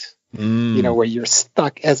confinement. Where you're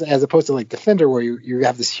stuck, as opposed to like Defender, where you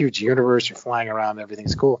have this huge universe, you're flying around,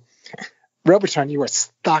 everything's cool. Robotron, you are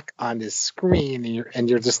stuck on this screen, and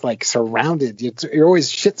you're just like surrounded. You're always,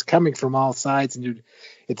 shit's coming from all sides, and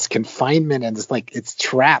it's confinement, and it's like it's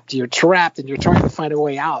trapped. You're trapped, and you're trying to find a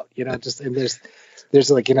way out. And there's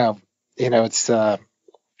like it's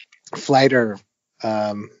flight or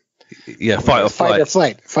fight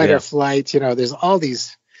or flight. There's all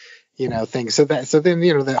these things. So then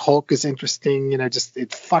the Hulk is interesting. Just it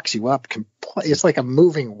fucks you up. It's like a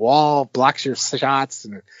moving wall, blocks your shots,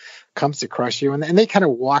 and comes to crush you. And they kind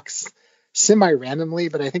of walk semi-randomly,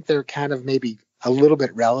 but I think they're kind of maybe a little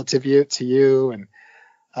bit relative to you. And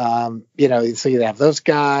so you have those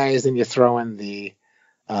guys, and you throw in the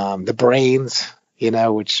brains,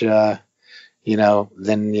 which then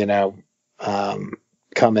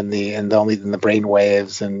come in the brain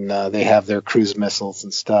waves, and they have their cruise missiles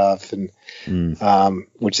and stuff, and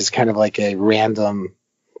which is kind of like a random,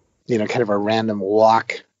 kind of a random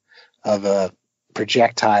walk of a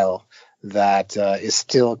projectile that is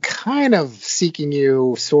still kind of seeking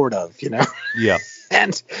you, sort of, Yeah.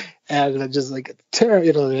 and just like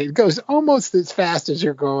it goes almost as fast as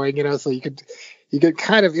you're going, so you could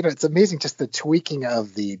kind of, it's amazing just the tweaking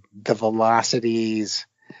of the velocities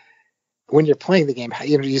when you're playing the game.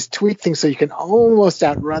 You just tweak things so you can almost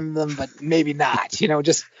outrun them, but maybe not.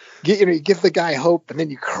 Just you give the guy hope, and then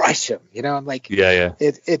you crush him. And like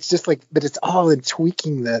it's just like, but it's all in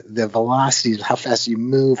tweaking the velocities, how fast you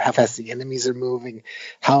move, how fast the enemies are moving,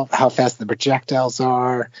 how fast the projectiles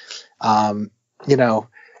are, and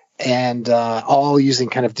all using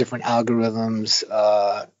kind of different algorithms.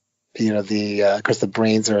 Of course the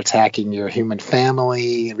brains are attacking your human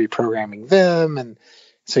family, reprogramming them, and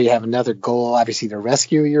so you have another goal, obviously, to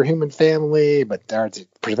rescue your human family, but to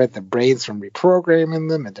prevent the brains from reprogramming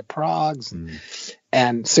them into progs.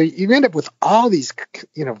 And so you end up with all these,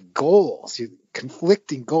 goals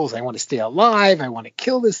conflicting goals. I want to stay alive. I want to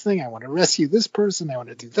kill this thing. I want to rescue this person. I want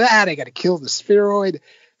to do that. I got to kill the spheroid.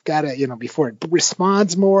 Got to, before it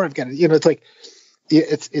responds more, I've got to, it's like,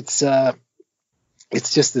 it's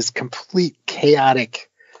just this complete chaotic,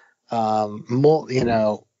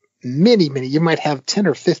 many, you might have 10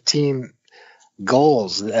 or 15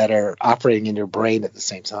 goals that are operating in your brain at the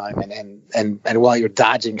same time. And while you're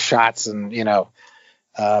dodging shots and, so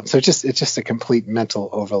it's just a complete mental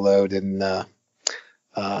overload and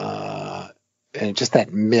just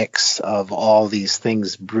that mix of all these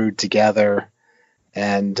things brewed together.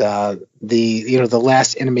 And the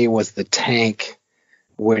last enemy was the tank,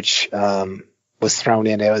 which was thrown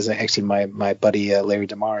in. It was actually my buddy Larry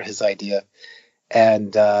DeMar, his idea,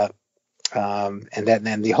 and then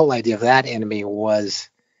the whole idea of that enemy was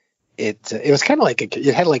it was kind of like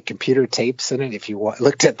it had like computer tapes in it. If you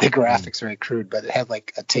looked at the graphics, very crude, but it had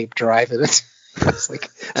like a tape drive in it. It was like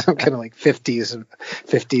some kind of like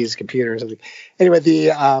 50s computer or something. Anyway,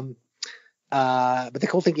 but the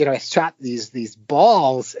cool thing, I shot these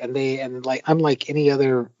balls, and like unlike any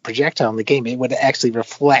other projectile in the game, it would actually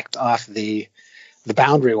reflect off the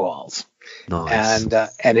boundary walls. Nice.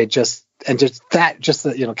 And it just kind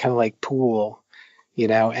of like pool,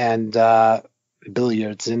 and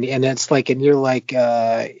billiards, and it's like, and you're like,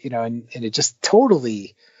 and it just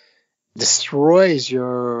totally destroys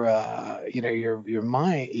your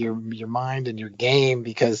mind and your game,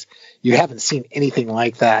 because you haven't seen anything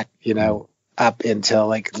like that, up until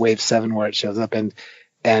like wave 7 where it shows up, and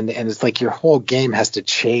it's like your whole game has to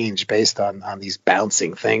change based on these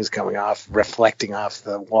bouncing things coming off, reflecting off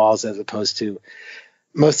the walls, as opposed to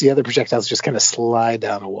most of the other projectiles just kind of slide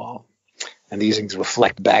down a wall, and these things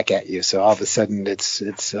reflect back at you. So all of a sudden it's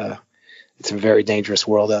a very dangerous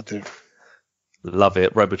world out there. Love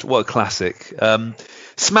it. Robotron, what a classic.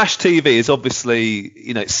 Smash TV is obviously,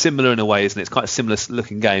 it's similar in a way, isn't it? It's quite a similar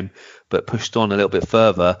looking game, but pushed on a little bit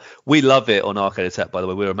further. We love it on Arcade Attack, by the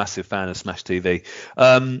way. We're a massive fan of Smash TV.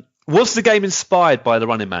 Was the game inspired by The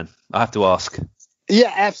Running Man? I have to ask.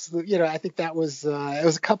 Yeah, absolutely. I think that was, it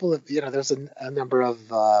was a couple of, there's a number of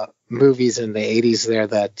movies in the 80s there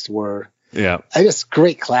that were, I guess,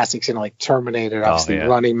 great classics, like Terminator. Obviously,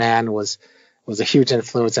 Running Man was a huge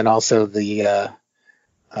influence, and also the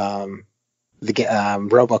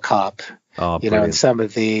RoboCop, and some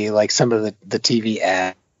of the TV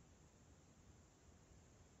ads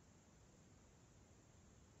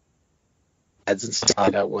and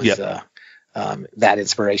stuff, was that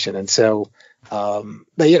inspiration. And so, but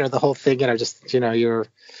the whole thing, just you're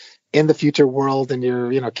in the future world, and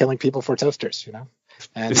you're killing people for toasters,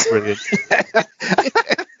 and it's brilliant.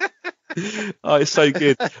 Oh, it's so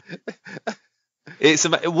good. Was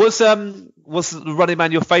The Running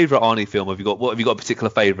Man your favourite Arnie film? Have you got a particular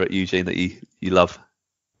favourite, Eugene, that you love?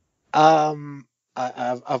 Of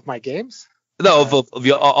my games? No, of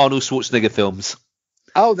your Arnold Schwarzenegger films.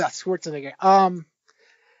 Oh, that's Schwarzenegger.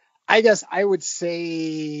 I guess I would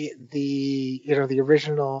say the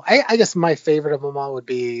original. I guess my favorite of them all would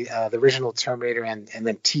be the original Terminator, and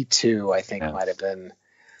then T2. I think might have been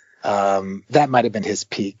that might have been his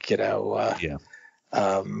peak.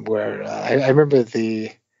 Where I remember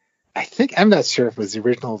I think, I'm not sure if it was the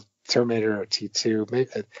original Terminator or T2. Maybe,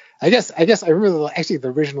 I guess I remember actually the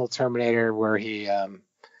original Terminator where he's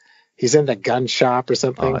in the gun shop or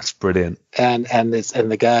something. Oh, that's brilliant. And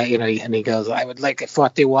the guy, and he goes, "I would like a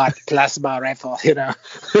 40-watt plasma rifle,"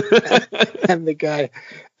 and the guy,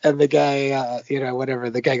 whatever.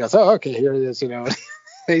 The guy goes, "Oh, okay, here it is,"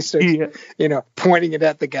 They start, pointing it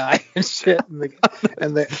at the guy and shit, and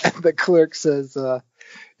the clerk says,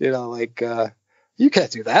 "You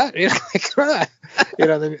can't do that,"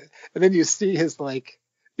 and then you see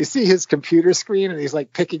his computer screen, and he's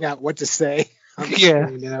like picking out what to say.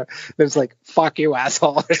 Screen, there's like "fuck you,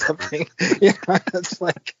 asshole" or something. It's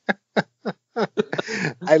like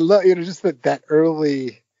I love just that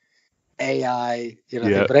early AI,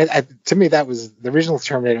 thing. But to me, that was the original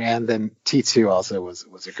Terminator, and then T2 also was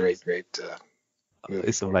a great movie.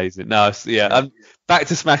 It's amazing. No, back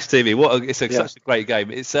to Smash TV. Such a great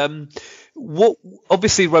game. It's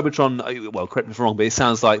obviously Robotron. Well, correct me if I'm wrong, but it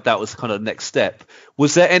sounds like that was kind of the next step.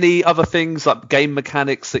 Was there any other things like game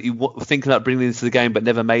mechanics that you were thinking about bringing into the game but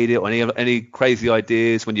never made it, or any crazy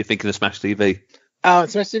ideas when you're thinking of Smash TV? Oh,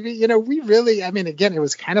 Smash TV, we really, again, it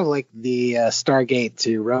was kind of like the Stargate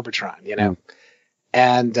to Robotron,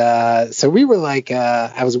 And so we were like,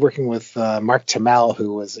 I was working with Mark Tamel,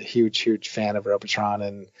 who was a huge fan of Robotron,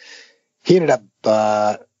 and he ended up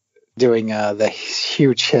doing the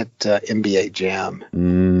huge hit NBA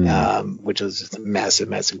Jam, which was just a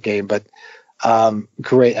massive game. But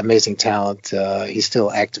Great, amazing talent. He's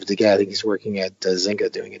still active together. I think he's working at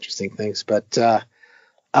Zynga doing interesting things. But so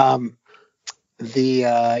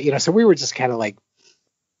we were just kind of like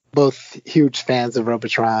both huge fans of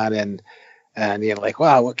Robotron and like,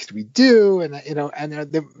 wow, what could we do? And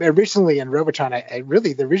originally in Robotron,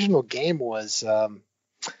 the original game was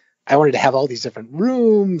I wanted to have all these different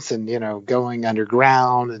rooms and going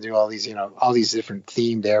underground and do all these different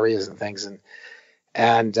themed areas and things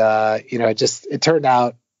and it turned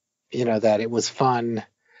out that it was fun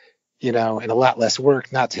and a lot less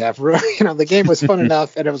work not to have room. The game was fun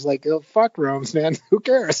enough, and it was like, oh, fuck rooms, man, who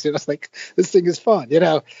cares? It's like, this thing is fun,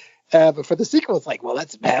 but for the sequel, it's like, well,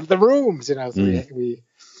 let's have the rooms, so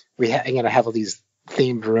we have all these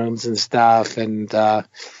themed rooms and stuff, and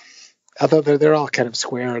although they're all kind of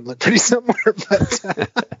square and look pretty similar,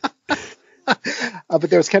 but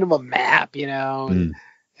there was kind of a map,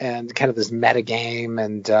 and kind of this meta game,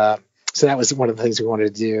 and so that was one of the things we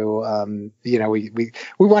wanted to do. We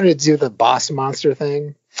wanted to do the boss monster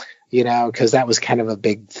thing, because that was kind of a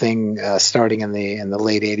big thing starting in the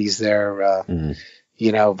late 80s there.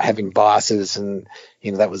 Having bosses, and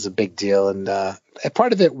that was a big deal. And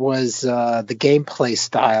part of it was the gameplay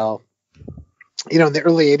style. In the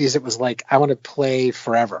early 80s, it was like, I want to play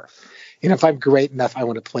forever. If I'm great enough, I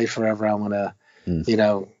want to play forever. I want to,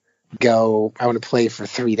 I want to play for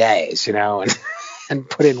 3 days, and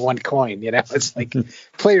put in one coin, it's like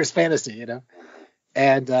player's fantasy,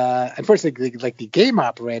 and unfortunately, like the game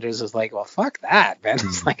operators was like, well, fuck that, man.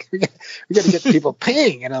 It's like, we got to get people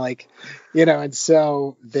paying, and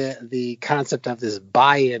so the concept of this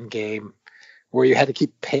buy-in game where you had to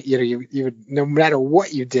keep pay, you would, no matter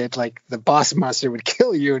what you did, like the boss monster would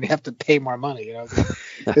kill you and you have to pay more money,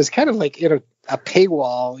 it's kind of like, a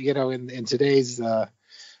paywall, in today's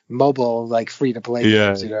mobile, like free to play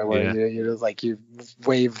games, where you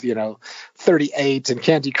wave 38 and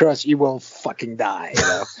Candy Crush, you will fucking die,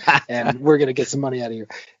 and we're gonna get some money out of you,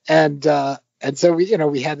 and so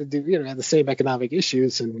we had to do had the same economic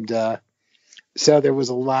issues, and so there was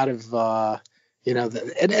a lot of and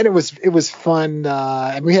it was fun,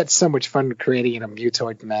 and we had so much fun creating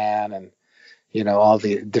Mutoid Man and all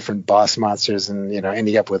the different boss monsters, and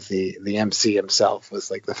ending up with the MC himself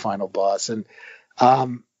was like the final boss, and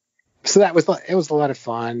so it was a lot of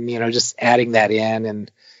fun, just adding that in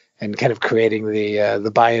and kind of creating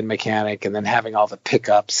the buy-in mechanic, and then having all the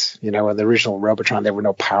pickups. In the original Robotron, there were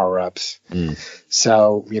no power-ups,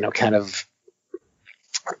 so kind of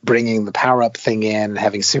bringing the power-up thing in,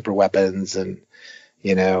 having super weapons, and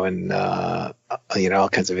all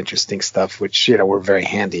kinds of interesting stuff, which were very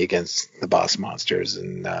handy against the boss monsters,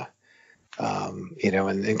 and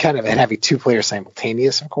and kind of having 2 players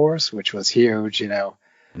simultaneous, of course, which was huge, and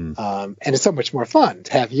it's so much more fun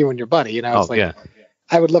to have you and your buddy, it's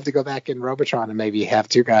I would love to go back in Robotron and maybe have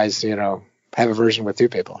 2 guys, have a version with 2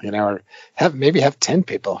 people, or have 10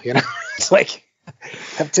 people, it's like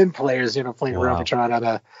have 10 players, playing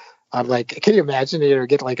Robotron on like, can you imagine,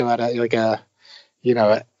 get like about a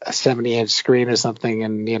 70-inch screen or something,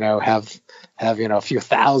 and have a few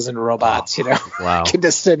thousand robots,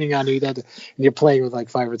 descending on you, and you're playing with like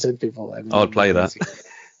 5 or 10 people. I would play that.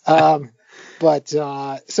 But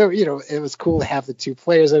so it was cool to have the 2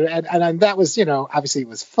 players, and that was obviously it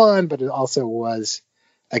was fun, but it also was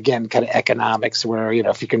again kind of economics, where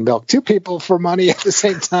if you can milk 2 people for money at the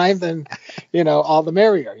same time, then all the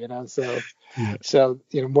merrier, so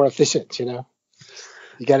more efficient, you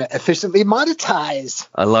got to efficiently monetize.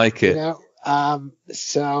 I like it.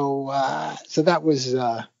 So that was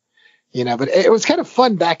but it was kind of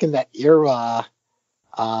fun back in that era,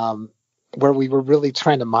 where we were really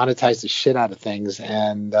trying to monetize the shit out of things,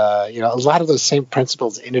 and a lot of those same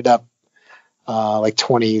principles ended up like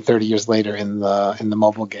 20-30 years later in the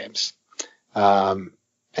mobile games, and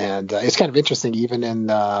it's kind of interesting. Even in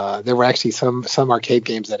there were actually some arcade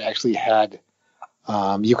games that actually had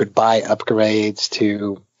you could buy upgrades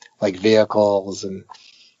to like vehicles, and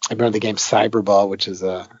I remember the game Cyberball, which is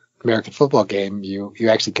a American football game. You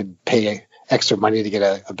actually could pay extra money to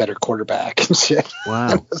get a better quarterback and shit.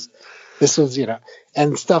 Wow. This was,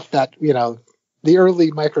 and stuff that, the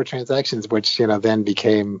early microtransactions, which, then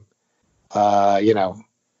became,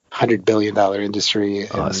 $100 billion industry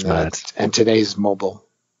and today's mobile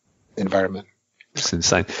environment. It's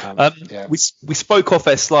insane. Yeah. We spoke off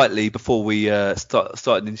air slightly before we started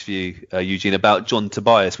an interview, Eugene, about John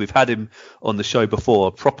Tobias. We've had him on the show before,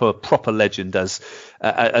 a proper legend, as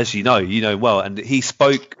you know well, and he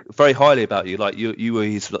spoke very highly about you. Like you were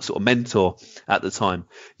his sort of mentor at the time.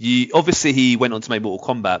 Obviously he went on to make Mortal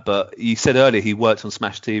Kombat, but you said earlier he worked on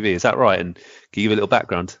Smash TV. Is that right? And can you give a little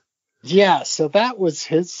background? Yeah, so that was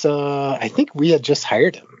his. I think we had just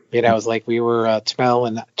hired him. You know, it was like we were Tamel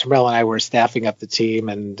and I were staffing up the team,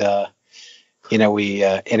 and we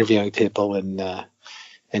interviewing people,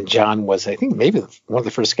 and John was, I think, maybe one of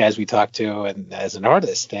the first guys we talked to, and as an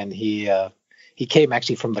artist, and he came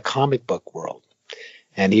actually from the comic book world,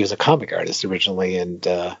 and he was a comic artist originally, and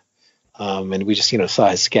we just saw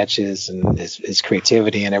his sketches and his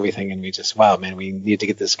creativity and everything, and we just, wow, man, we need to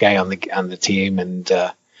get this guy on the team, and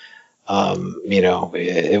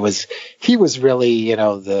he was really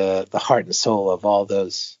the heart and soul of all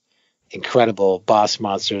those incredible boss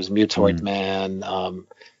monsters, Mutoid Man,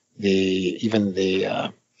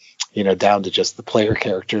 down to just the player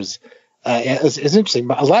characters. It was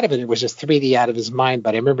interesting. A lot of it was just 3D out of his mind,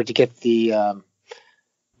 but I remember to get the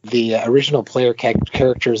original player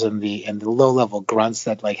characters and the low level grunts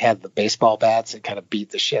that like had the baseball bats and kind of beat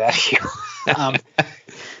the shit out of you.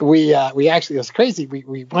 We actually, it was crazy.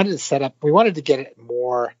 We wanted to get it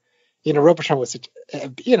more. Robotron was a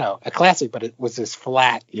classic, but it was this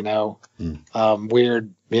flat,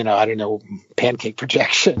 weird, I don't know, pancake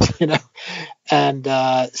projection, and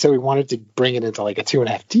so we wanted to bring it into like a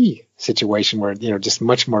 2.5D situation where just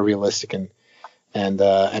much more realistic and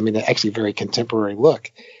actually very contemporary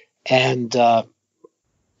look, and to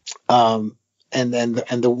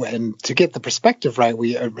get the perspective right,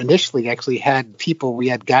 we initially actually had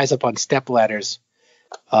guys up on step ladders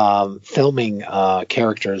filming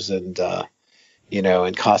characters and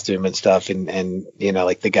in costume and stuff, and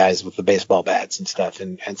like the guys with the baseball bats and stuff,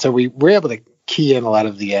 and so we were able to key in a lot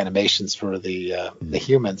of the animations for the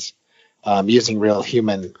humans using real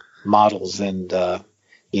human models and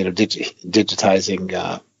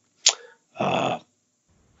digitizing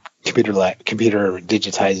computer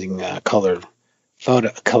digitizing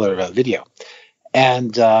color video,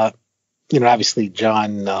 and obviously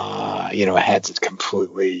John had to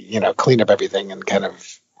completely clean up everything and kind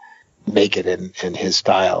of make it in his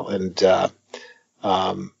style, and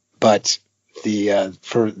but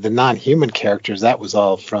for the non-human characters, that was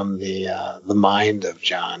all from the mind of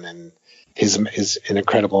John and his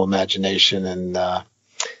incredible imagination, and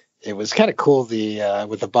it was kind of cool.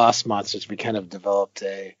 With the boss monsters, we kind of developed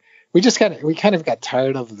we kind of got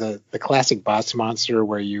tired of the classic boss monster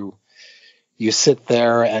where you sit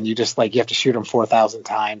there and you just like you have to shoot him 4,000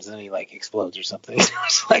 times and then he like explodes or something.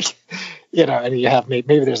 It's like and you have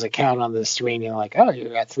maybe there's a count on the screen, like, oh,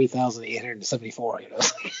 you're at 3,874,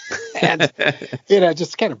 and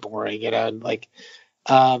just kind of boring, and like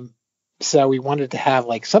so we wanted to have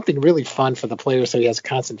like something really fun for the player, so he has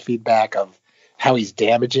constant feedback of how he's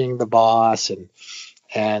damaging the boss, and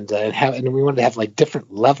we wanted to have like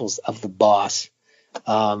different levels of the boss,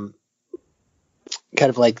 kind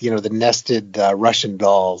of like the nested Russian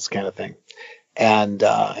dolls kind of thing, and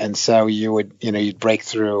so you would you'd break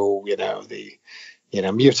through the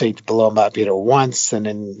mutate, blow him up once, and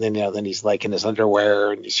then he's like in his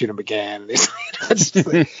underwear and you shoot him again, and he's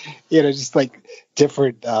just like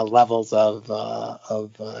different levels of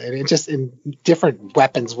and it just in different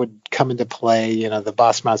weapons would come into play. The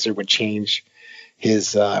boss monster would change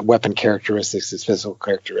his weapon characteristics, his physical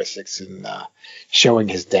characteristics, and showing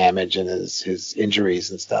his damage and his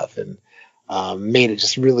injuries and stuff, and made it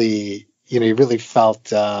just really, you really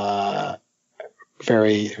felt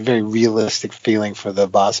very, very realistic feeling for the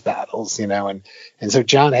boss battles, and so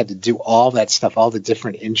John had to do all that stuff, all the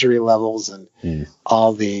different injury levels and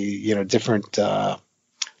all the different the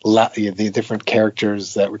different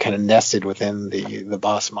characters that were kind of nested within the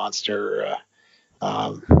boss monster.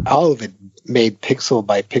 All of it made pixel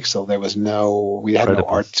by pixel. We had no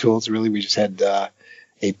art tools really. We just had a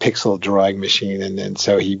pixel drawing machine, and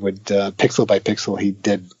so he would pixel by pixel he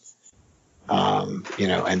did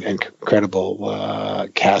an incredible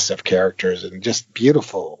cast of characters and just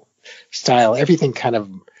beautiful style. Everything kind of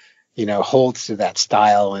holds to that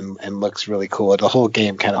style and looks really cool. The whole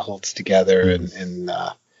game kind of holds together, and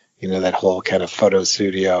that whole kind of photo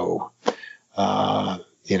studio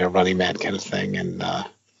Running Man kind of thing, and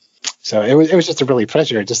so it was just a really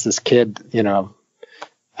pleasure. Just this kid, I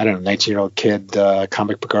don't know, 19-year-old kid,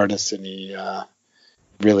 comic book artist, and he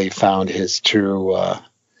really found his true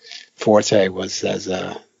forte was as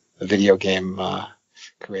a video game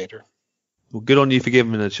creator. Well, good on you for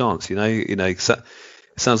giving him a chance. It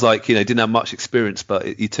sounds like didn't have much experience,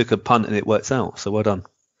 but you took a punt and it worked out. So well done.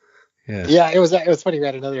 Yeah, it was funny. We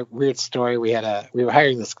had another weird story. We were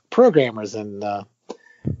hiring this programmers, and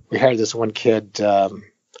we hired this one kid. I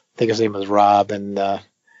think his name was Rob, and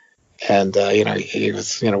he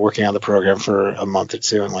was working on the program for a month or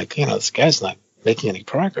two, and like this guy's not making any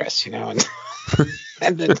progress, and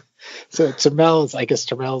then so Tamel's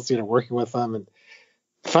working with him,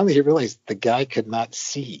 finally he realized the guy could not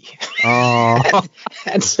see. Oh.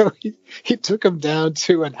 And so he took him down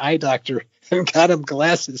to an eye doctor and got him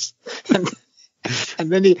glasses.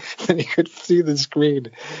 And then he could see the screen,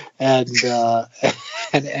 and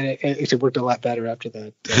it worked a lot better after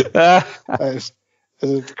that. It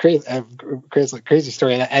was a crazy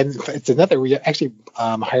story, and it's another. We actually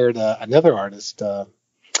hired another artist. I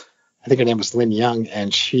think her name was Lynn Young,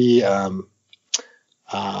 and she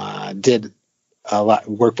did a lot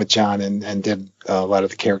work with John and did a lot of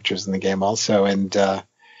the characters in the game also. And I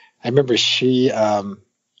remember she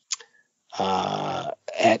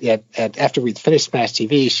after we'd finished Smash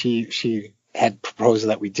TV, she had proposed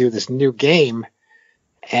that we do this new game,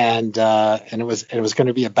 and it was going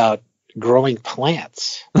to be about growing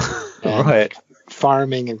plants, and right?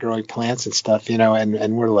 Farming and growing plants and stuff,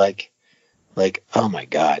 and we're like, oh my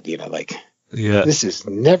God, this is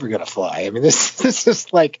never going to fly. I mean, this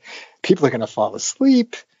is like, people are going to fall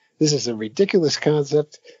asleep. This is a ridiculous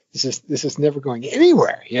concept. This is never going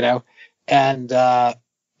anywhere, and then,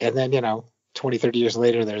 20, 30 years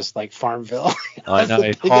later, there's like Farmville. I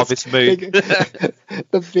know, Harvest Moon.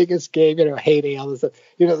 The biggest game, hating all this stuff.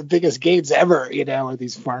 The biggest games ever, are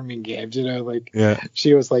these farming games,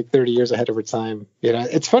 She was like 30 years ahead of her time.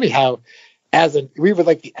 It's funny how, we were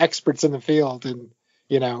like the experts in the field, and,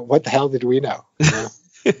 what the hell did we know?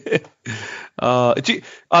 I'd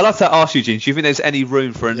love to ask you, Gene, do you think there's any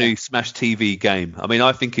room for a new Smash TV game? I mean,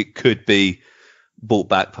 I think it could be brought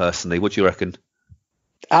back personally. What do you reckon?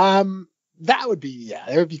 That would be,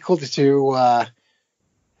 it would be cool to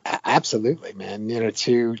absolutely, man,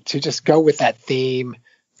 to just go with that theme,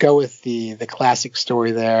 go with the classic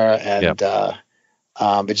story there, and but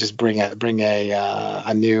just bring a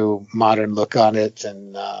new modern look on it.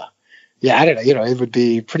 And I don't know, it would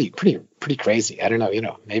be pretty crazy. I don't know,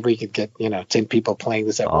 maybe we could get 10 people playing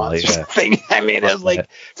this at once or something. I mean, it was like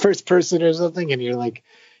first person or something, and you're like,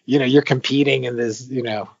 you're competing in this,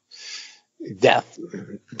 death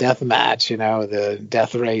match, the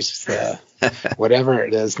death race, whatever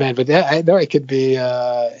it is, man. But I know it could be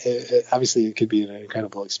obviously it could be an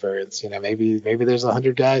incredible experience. Maybe there's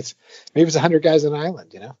 100 guys, maybe it's 100 guys on an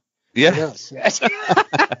island. Yeah. Who knows?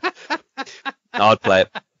 I'd play it,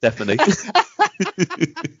 definitely.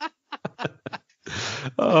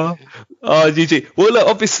 GG. Well, look,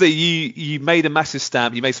 obviously you made a massive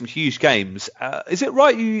stamp. You made some huge games. Is it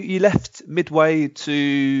right you left midway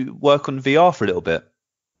to work on VR for a little bit?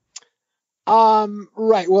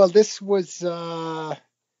 Right. Well, this was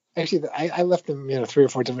actually I left them 3 or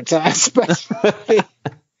 4 different times, but I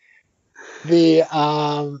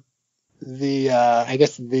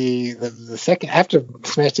guess the second after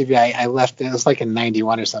Smash TV, I left. It was like in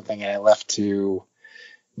 '91 or something, and I left to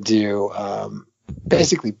do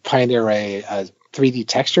basically pioneer a 3D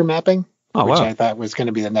texture mapping, which I thought was going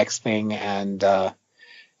to be the next thing, and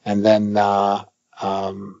then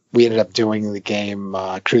we ended up doing the game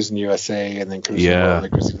Cruising USA, and then Cruising World,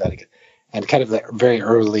 and Cruising that again, and kind of the very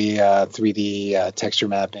early 3D texture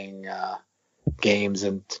mapping games,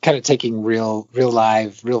 and kind of taking real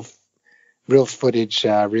footage,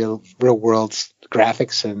 real world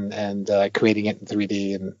graphics, and creating it in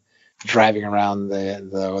 3D and driving around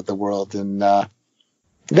the world, and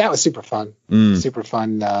that was super fun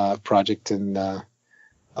project. And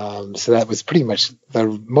so that was pretty much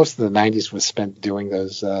most of the 90s was spent doing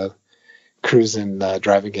those cruise and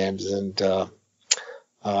driving games. And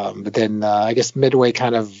but then I guess Midway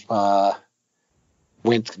kind of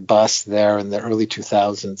went bust there in the early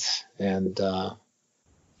 2000s, and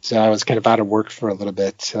so I was kind of out of work for a little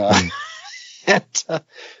bit. And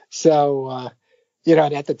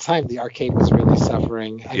and at the time, the arcade was really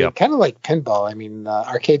suffering. I mean, kind of like pinball. I mean,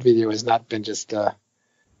 arcade video has not been just a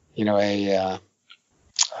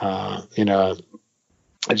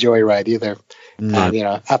joyride either.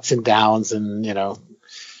 No. Ups and downs, and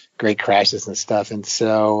great crashes and stuff. And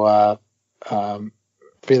so,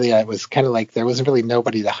 really, I was kind of like there wasn't really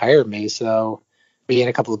nobody to hire me. So, me and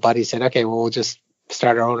a couple of buddies said, "Okay, well, we'll just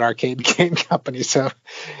start our own arcade game company." So,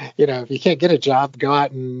 if you can't get a job, go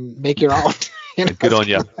out and make your own. Good on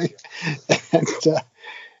you. And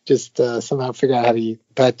just somehow figure out how to eat.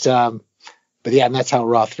 But yeah, and that's how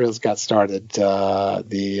Raw Thrills got started.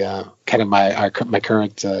 The kind of my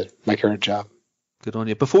current job. Good on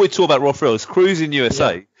you. Before we talk about Raw Thrills, Cruising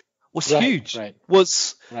USA was huge. Right.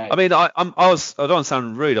 I mean, I don't want to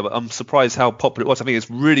sound rude, but I'm surprised how popular it was. I think it's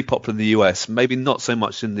really popular in the US, maybe not so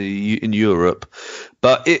much in Europe,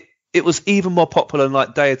 but it was even more popular in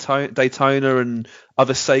like Daytona and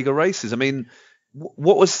other Sega races. I mean,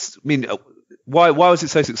 why was it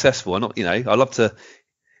so successful? And I'd love to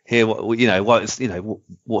hear what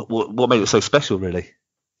made it so special, really.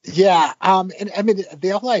 Yeah, and I mean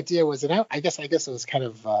the whole idea was, and I guess it was kind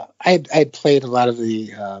of I had played a lot of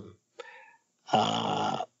the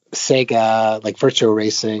Sega like Virtual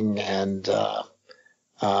Racing and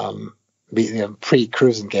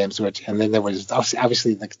pre-cruising games, which, and then there was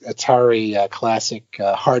obviously the Atari classic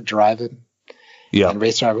Hard Driving Yeah. and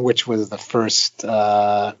Race Driving, which was the first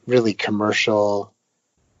really commercial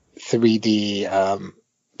 3D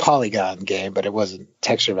polygon game, but it wasn't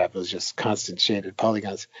texture map. It was just constant shaded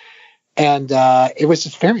polygons. And it was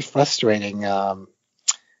just very frustrating,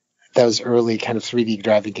 those early kind of 3D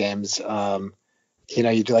driving games.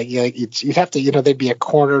 You'd have to, there'd be a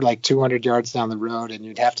corner like 200 yards down the road, and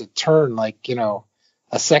you'd have to turn like,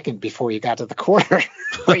 a second before you got to the corner,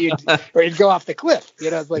 or you'd go off the cliff.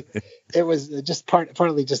 It's like it was just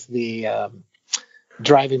partly just the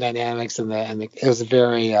driving dynamics, and it was a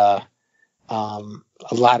very a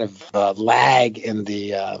lot of lag in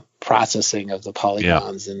the processing of the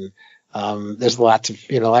polygons, and there's a lot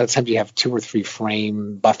of times you have 2 or 3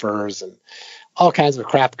 frame buffers and all kinds of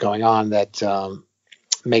crap going on that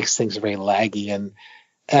makes things very laggy and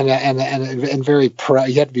very pro.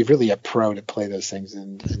 You have to be really a pro to play those things,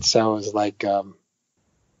 and so it was like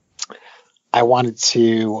I wanted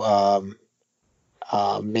to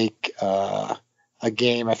make a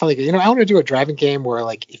game. I felt like, I want to do a driving game where,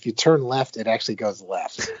 like, if you turn left, it actually goes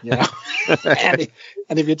left, and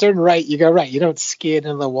if you turn right, you go right. You don't skid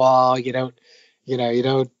in the wall. You don't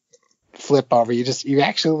flip over. You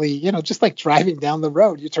actually, just like driving down the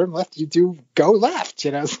road, you turn left, you do go left.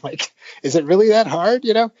 It's like, is it really that hard?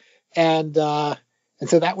 And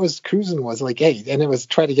so that was cruising, was like, hey, and it was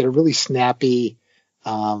trying to get a really snappy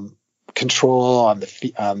control on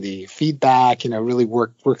the feedback, really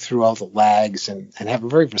work through all the lags and have a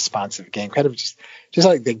very responsive game. Kind of just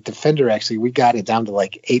like the Defender, actually, we got it down to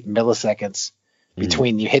like 8 milliseconds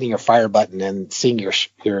between you hitting a fire button and seeing your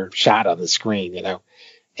shot on the screen,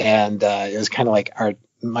 And it was kind of like a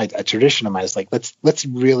tradition of mine is like, let's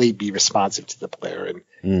really be responsive to the player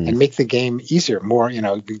and make the game easier, more,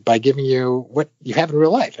 by giving you what you have in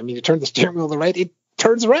real life. I mean, you turn the steering wheel to the right, it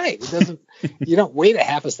turns right. It doesn't, you don't wait a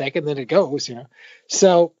half a second, then it goes,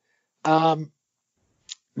 So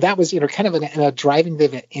that was, kind of a driving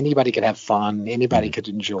thing that anybody could have fun, anybody could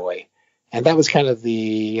enjoy. And that was kind of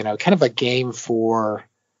kind of a game for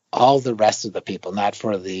all the rest of the people, not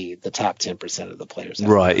for the top 10% of the players.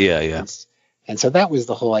 Right. Yeah. And so that was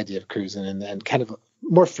the whole idea of cruising, and kind of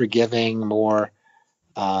more forgiving, more,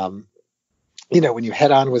 when you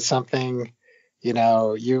head on with something,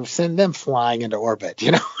 you send them flying into orbit,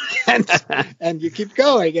 and you keep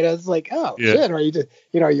going, it's like, oh shit, or you just,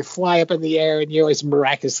 you fly up in the air and you always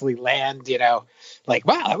miraculously land, like,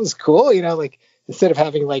 wow, that was cool, like, instead of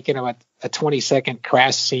having like, a 20-second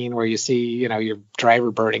crash scene where you see, your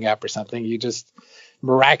driver burning up or something, you just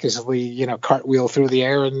miraculously, cartwheel through the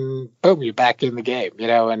air and boom, you're back in the game,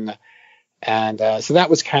 and so that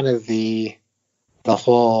was kind of the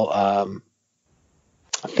whole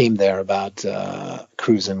theme there about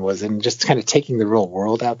cruising, was in just kind of taking the real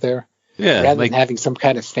world out there, rather than having some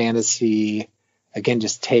kind of fantasy. Again,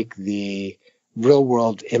 just take the real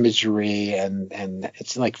world imagery and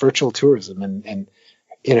it's like virtual tourism, and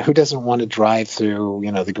who doesn't want to drive through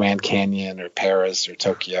the Grand Canyon or Paris or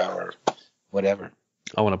Tokyo or whatever.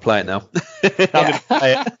 I want to play it now. I'm gonna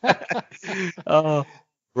play it.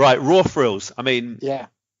 Right, Raw Thrills. I mean,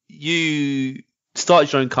 you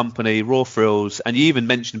started your own company, Raw Thrills, and you even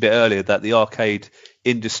mentioned a bit earlier that the arcade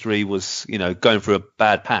industry was, going through a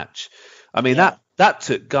bad patch. I mean, that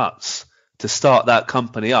took guts to start that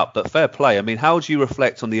company up, but fair play. I mean, how do you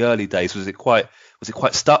reflect on the early days? Was it quite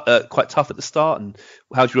tough at the start, and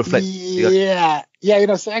how do you reflect?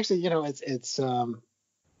 So actually, it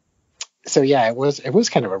was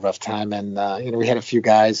kind of a rough time, and we had a few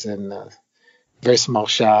guys in a very small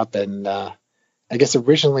shop, and I guess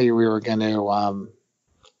originally we were going to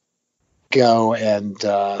go and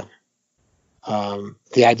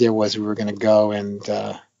the idea was we were going to go and we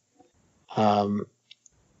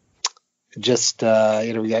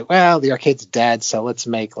got, well, the arcade's dead, so let's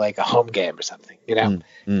make like a home game or something, and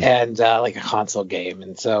like a console game.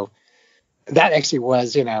 And so that actually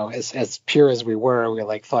was, as pure as we were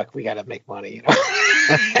like, fuck, we got to make money,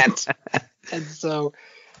 and so,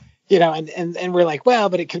 and we're like, well,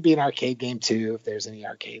 but it could be an arcade game too, if there's any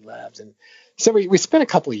arcade labs. And so we spent a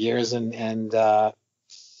couple of years and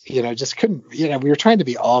just couldn't, we were trying to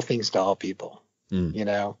be all things to all people,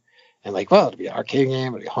 and like, well, it'll be an arcade game,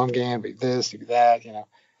 it'll be a home game, it'll be this, it'll be that,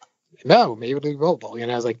 no, maybe it'll be mobile, I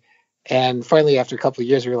was like, and finally after a couple of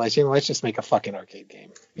years, we realized, let's just make a fucking arcade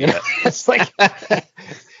game, it's like,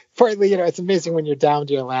 partly, it's amazing when you're down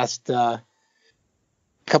to your last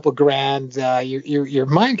couple grand, your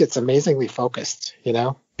mind gets amazingly focused.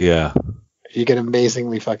 Yeah. You get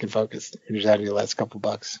amazingly fucking focused when you're having your last couple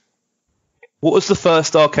bucks. What was the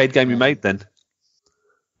first arcade game you made then?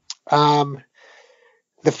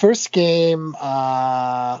 The first game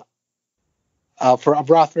for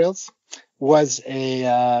Raw Thrills was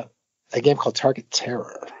a game called Target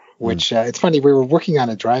Terror, which it's funny, we were working on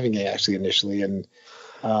a driving game actually initially, and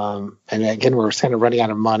again we were kind of running out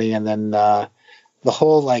of money, and then the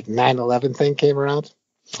whole like 9/11 thing came around.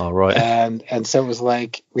 All right. And so it was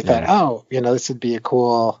like we thought, this would be a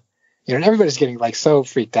cool, and everybody's getting like so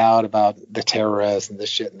freaked out about the terrorists and this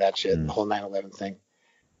shit and that shit, and the whole 9/11 thing,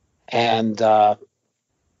 and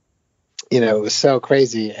it was so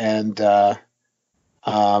crazy, and the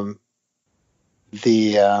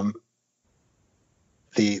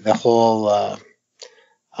whole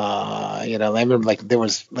I remember like there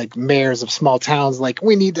was like mayors of small towns like,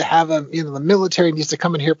 we need to have the military needs to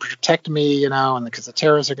come in here protect me, and because the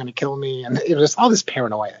terrorists are going to kill me, and it was all this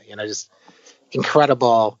paranoia, just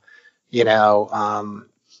incredible,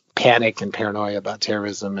 panic and paranoia about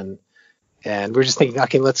terrorism, and we're just thinking,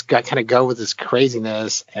 okay, let's kind of go with this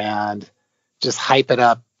craziness and just hype it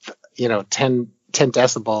up, 10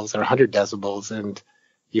 decibels or 100 decibels, and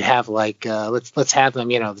you have like let's have them,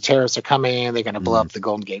 the terrorists are coming, they're going to blow up the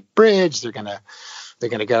Golden Gate Bridge, they're going to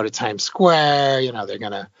go to Times Square, they're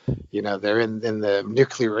going to, they're in the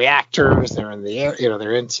nuclear reactors, they're in the air,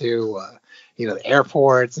 they're into the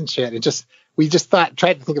airports and shit. We just tried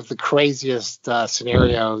to think of the craziest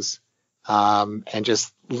scenarios, and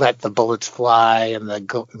just let the bullets fly and the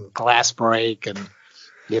glass break, and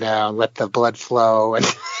let the blood flow, and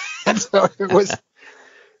so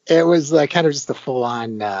it was kind of just a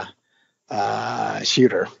full-on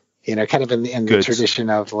shooter, kind of in the tradition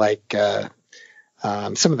of like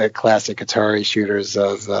some of the classic Atari shooters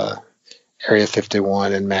of Area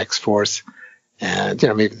 51 and Max Force, and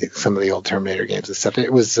maybe some of the old Terminator games and stuff.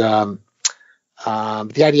 It was the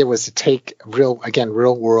idea was to take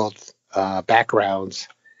real world backgrounds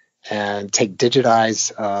and take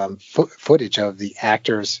digitized footage of the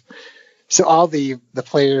actors. So all the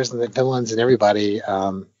players and the villains and everybody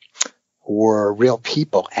were real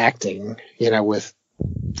people acting, with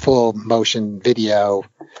full motion video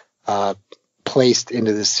placed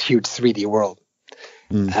into this huge 3D world.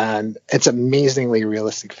 And it's amazingly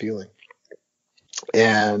realistic feeling.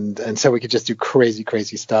 And so we could just do crazy,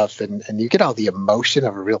 crazy stuff, and you get all the emotion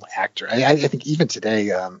of a real actor. I think even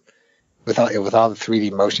today, with all the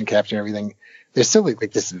 3D motion capture and everything, there's still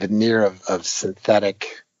like this veneer of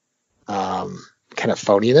synthetic kind of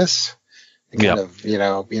phoniness, kind of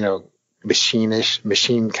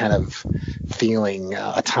machine kind of feeling,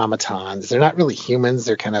 automatons. They're not really humans,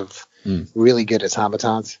 they're kind of really good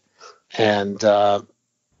automatons. And so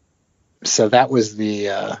that was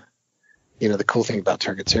the the cool thing about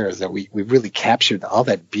Target Terror is that we really captured all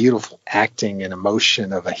that beautiful acting and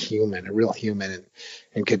emotion of a real human,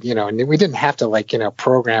 and could, and we didn't have to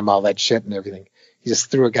program all that shit and everything. You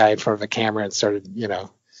just threw a guy in front of a camera and started,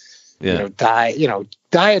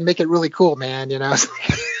 die and make it really cool, man, and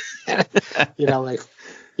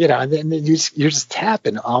then you're just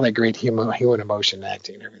tapping all that great human emotion,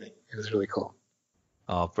 acting and everything. It was really cool.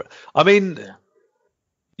 Oh, I mean,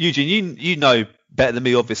 Eugene, you know better than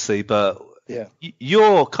me, obviously, but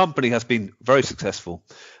your company has been very successful,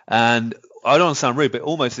 and I don't want to sound rude, but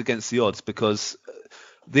almost against the odds, because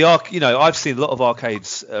I've seen a lot of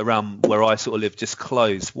arcades around where I sort of live just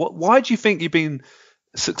close. Why do you think you've been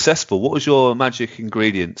successful? What was your magic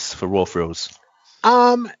ingredients for Raw Thrills?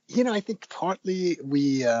 I think partly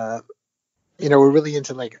we're really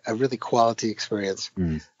into like a really quality experience.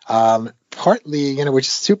 Partly, we're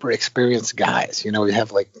just super experienced guys. We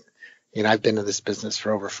have like, I've been in this business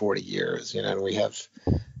for over 40 years, and we have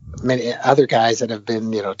many other guys that have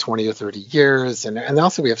been, 20 or 30 years. And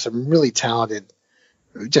also we have some really talented,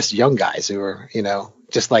 just young guys who are,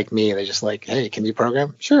 just like me. They're just like, hey, can you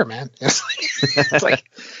program? Sure, man. It's like,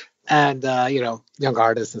 and, young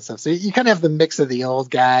artists and stuff. So you kind of have the mix of the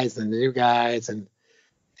old guys and the new guys, but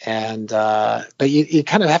you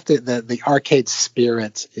kind of have to, the arcade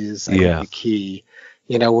spirit is the key,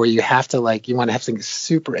 where you have to you want to have something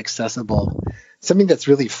super accessible, something that's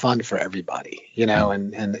really fun for everybody,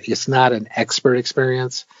 and it's not an expert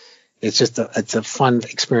experience. It's just it's a fun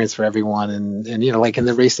experience for everyone. And like in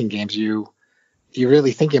the racing games, you're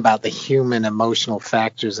really thinking about the human emotional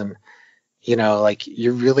factors, and,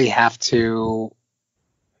 you really have to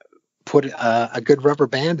put a good rubber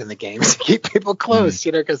band in the game to keep people close,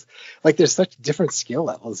 because there's such different skill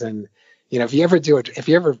levels. And, if you ever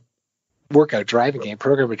program a driving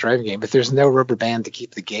game, if there's no rubber band to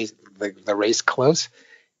keep the race close,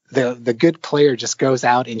 the good player just goes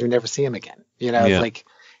out and you never see him again. It's like,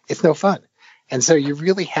 it's no fun. And so you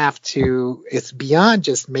really have to, it's beyond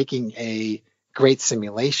just making a great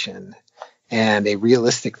simulation and a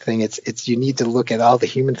realistic thing. It's you need to look at all the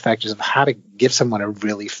human factors of how to give someone a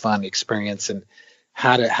really fun experience, and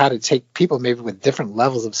how to take people maybe with different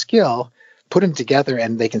levels of skill, put them together,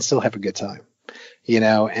 and they can still have a good time.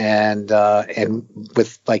 And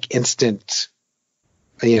with like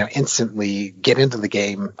instantly get into the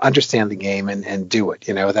game, understand the game, and do it,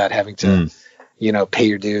 without having to, pay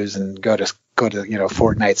your dues and go to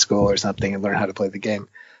Fortnite school or something and learn how to play the game.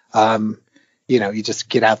 You just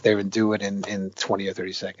get out there and do it in 20 or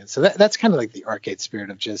 30 seconds. So that's kind of like the arcade spirit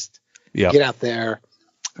of just get out there,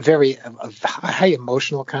 very high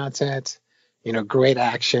emotional content, great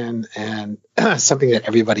action, and something that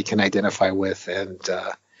everybody can identify with, and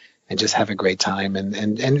just have a great time,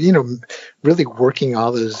 and really working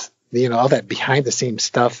all those, all that behind the scenes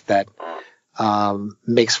stuff that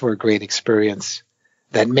makes for a great experience,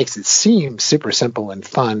 that makes it seem super simple and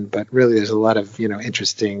fun, but really there's a lot of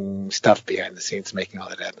interesting stuff behind the scenes making all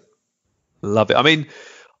that happen. Love it. I mean,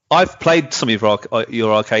 I've played some of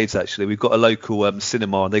your arcades, actually. We've got a local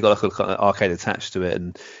cinema, and they got like an arcade attached to it,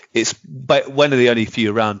 and it's one of the only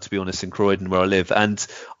few around, to be honest, in Croydon where I live. And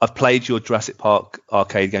I've played your Jurassic Park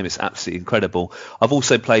arcade game. It's absolutely incredible. I've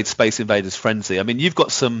also played Space Invaders Frenzy. I mean, you've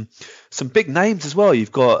got some big names as well.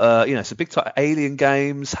 You've got some big type Alien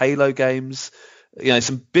games, Halo games,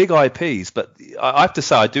 some big IPs. But I have to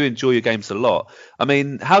say, I do enjoy your games a lot. I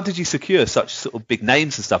mean, how did you secure such sort of big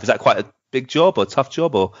names and stuff? Is that quite a big job or tough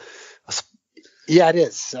job? Or Yeah, it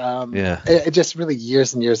is. It just really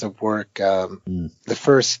years and years of work. The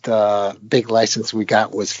first big license we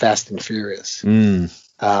got was Fast and Furious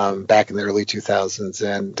back in the early 2000s,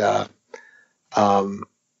 and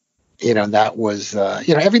that was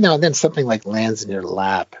every now and then something like lands in your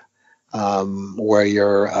lap, where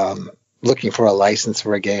you're looking for a license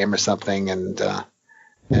for a game or something, and I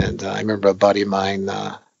remember a buddy of mine,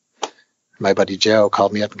 my buddy Joe,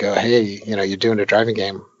 called me up and go, "Hey, you're doing a driving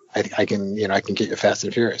game. I can get you Fast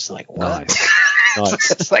and Furious." I'm like, what?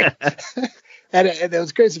 Nice. It's like, and it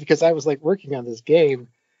was crazy because I was like working on this game,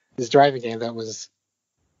 this driving game it was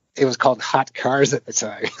called Hot Cars at the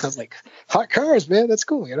time. I was like, Hot Cars, man, that's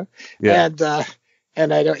cool, Yeah.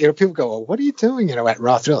 And I don't, people go, "Well, what are you doing, at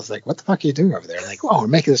Raw Thrills?" Like, what the fuck are you doing over there? Like, "Oh, we're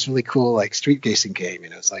making this really cool like street racing game."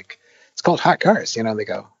 It's like, it's called Hot Cars. And they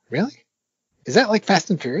go, "Really? Is that like Fast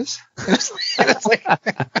and Furious?" And it's like,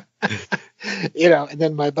 and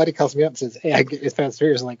then my buddy calls me up and says, "Hey, I get Fast and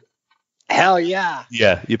Furious." I'm like, "Hell yeah!"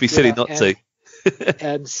 Yeah, you'd be silly not to.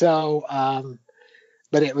 And so,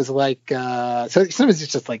 but it was like, so sometimes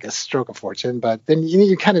it's just like a stroke of fortune. But then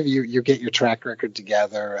you kind of you get your track record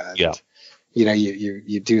together, and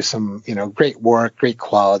you do some great work, great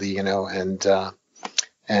quality, and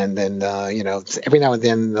then every now and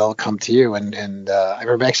then they'll come to you, and I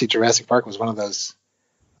remember actually Jurassic Park was one of those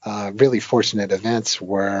really fortunate events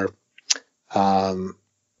where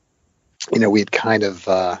we'd kind of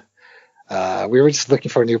we were just looking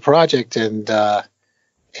for a new project, and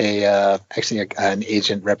an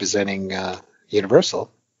agent representing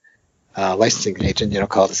Universal, licensing agent,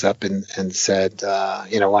 called us up and said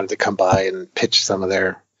wanted to come by and pitch some of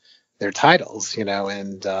their titles,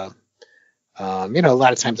 and a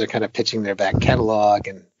lot of times they're kind of pitching their back catalog,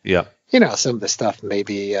 and some of the stuff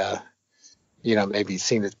maybe maybe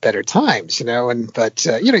seen at better times, but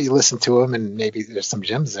you listen to them and maybe there's some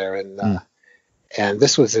gems there, and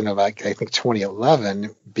this was in I think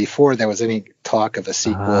 2011, before there was any talk of a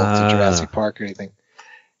sequel to Jurassic Park or anything,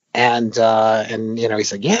 and he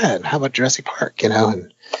said, "Yeah, how about Jurassic Park?"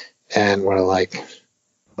 and we're like,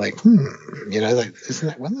 isn't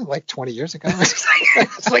that, wasn't it like 20 years ago?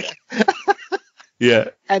 It's like. Yeah.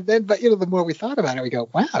 And then, but the more we thought about it, we go,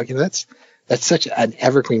 wow, that's such an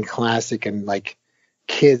evergreen classic, and like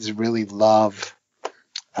kids really love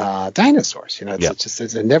dinosaurs.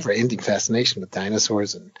 It's a never-ending fascination with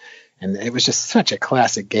dinosaurs, and it was just such a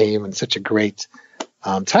classic game and such a great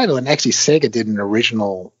title. And actually, Sega did an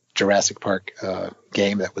original Jurassic Park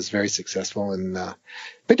game that was very successful, and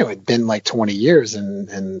but it had been like 20 years,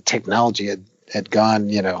 and technology had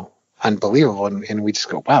gone unbelievable, and we just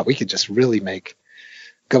go, wow, we could just really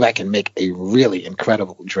go back and make a really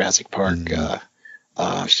incredible Jurassic Park,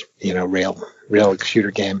 rail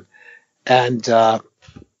shooter game, and so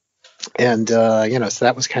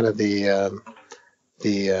that was kind of the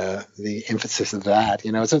emphasis of that,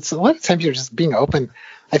 So it's a lot of times you're just being open.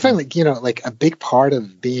 I find like a big part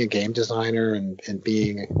of being a game designer and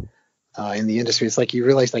being in the industry, it's like you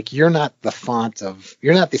realize like you're not the font of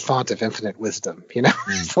infinite wisdom,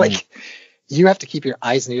 It's like you have to keep your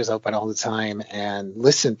eyes and ears open all the time and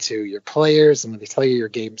listen to your players. And when they tell you your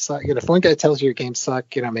game sucks, if one guy tells you your game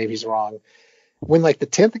sucks, maybe he's wrong. When like the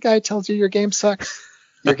 10th guy tells you your game sucks,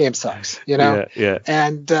 your game sucks, Yeah.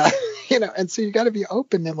 And, and so you got to be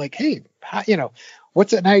open and like, hey,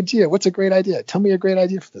 what's an idea? What's a great idea? Tell me a great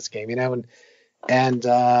idea for this game, and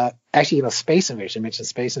actually, Space Invaders, you mentioned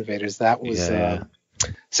Space Invaders. That was,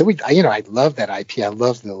 so I love that IP. I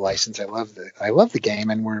love the license. I love the game.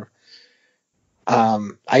 And I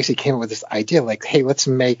actually came up with this idea like, hey, let's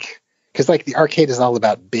make, because like the arcade is all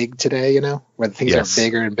about big today, where the things are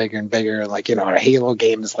bigger and bigger and bigger. Like, our Halo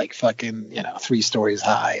game is like fucking, 3 stories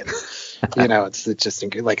high. And, it's just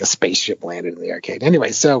like a spaceship landed in the arcade.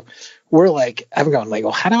 Anyway, so we're like, I'm going like,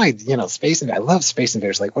 well, how do I, Space Invaders? I love Space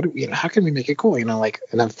Invaders. Like, how can we make it cool? And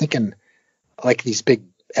I'm thinking like these big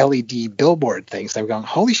LED billboard things. I'm going,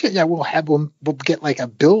 holy shit, yeah, we'll get like a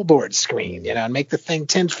billboard screen, and make the thing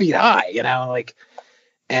 10 feet high,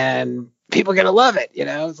 and people are gonna love it,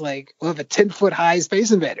 It's like we'll have a 10-foot high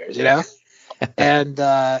Space Invaders, and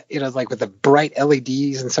like with the bright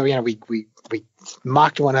LEDs, and so we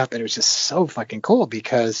mocked one up, and it was just so fucking cool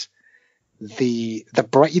because the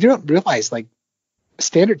bright, you don't realize like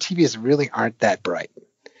standard TVs really aren't that bright,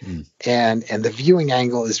 and the viewing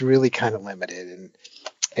angle is really kind of limited,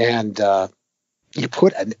 and you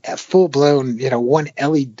put a full blown one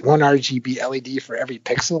RGB LED for every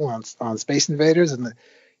pixel on Space Invaders, and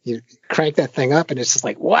you crank that thing up and it's just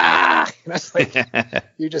like, wow, it's like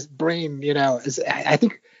you just brain, I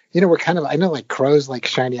think, we're kind of, I know like crows like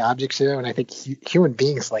shiny objects, and I think human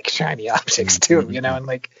beings like shiny objects too, and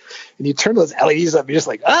like, and you turn those LEDs up, you're just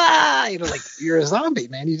like, like you're a zombie,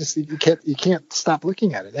 man. You can't stop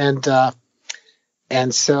looking at it.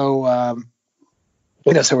 And so,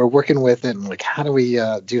 so we're working with it and like, how do we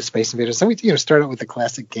do Space Invaders? So we, start out with the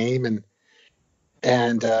classic game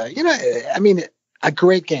and I mean, a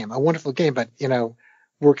great game, a wonderful game, but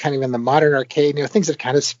we're kind of in the modern arcade. Things have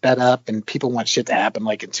kind of sped up, and people want shit to happen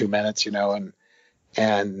like in 2 minutes, and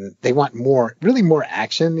they want really more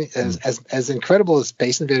action. As incredible as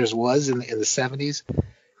Space Invaders was in the 70s,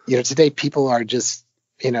 today people are just,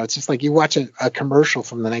 it's just like you watch a commercial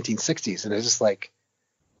from the 1960s, and it's just like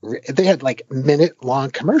they had like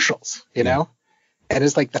minute-long commercials, and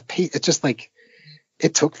it's like it's just like.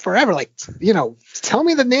 It took forever. Like, tell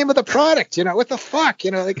me the name of the product. What the fuck?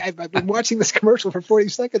 Like I've been watching this commercial for 40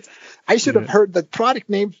 seconds. I should have heard the product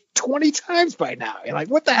name 20 times by now. You're like,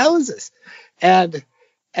 what the hell is this? And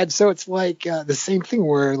so it's like the same thing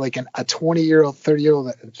where like a 20-year-old, 30-year-old,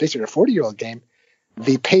 or 40-year-old game,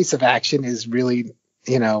 the pace of action is really,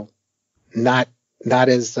 not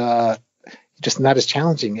as just not as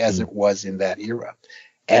challenging as it was in that era.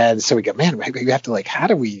 And so we go, man, we have to like, how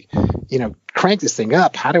do we, crank this thing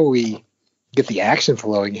up? How do we get the action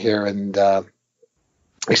flowing here? And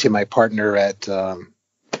actually, my partner at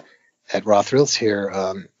Raw Thrills here,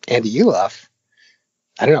 Andy Eloff,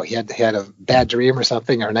 I don't know, he had a bad dream or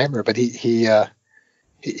something or a nightmare, but he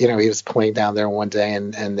was playing down there one day,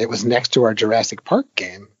 and it was next to our Jurassic Park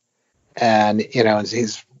game, and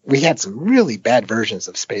we had some really bad versions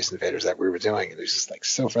of Space Invaders that we were doing, and it was just like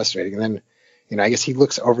so frustrating. And then. I guess he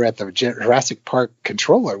looks over at the Jurassic Park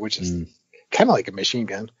controller, which is kind of like a machine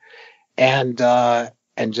gun, and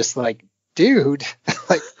just like, dude,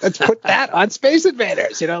 like let's put that on Space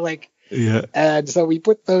Invaders, Yeah. And so we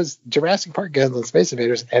put those Jurassic Park guns on Space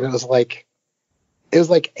Invaders, and it was like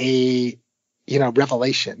a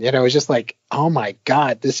revelation. It was just like, oh my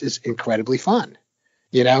god, this is incredibly fun.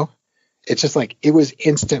 It's just like it was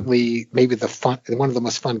instantly maybe one of the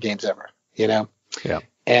most fun games ever. Yeah.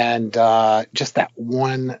 And just that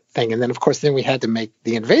one thing. And then, of course, we had to make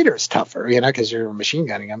the invaders tougher, because you're machine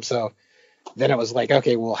gunning them. So then it was like,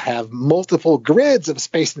 okay, we'll have multiple grids of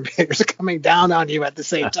Space Invaders coming down on you at the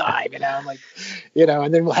same time, and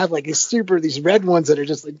then we'll have like these red ones that are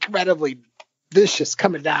just incredibly vicious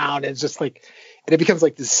coming down. And it's just like, and it becomes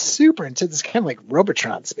like this super intense, it's kind of like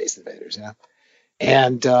Robotron Space Invaders,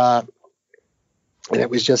 and it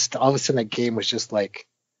was just, all of a sudden that game was just like,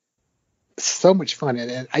 so much fun.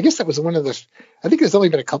 And I guess that was I think there's only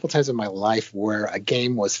been a couple times in my life where a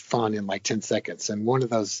game was fun in like 10 seconds. And one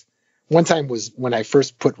time was when I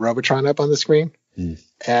first put Robotron up on the screen,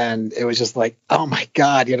 and it was just like, oh my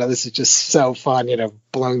God, this is just so fun,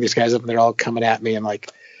 blowing these guys up and they're all coming at me. And like,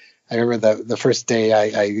 I remember the first day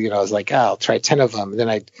I was like, I'll try 10 of them. And then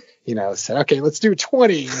I, said, okay, let's do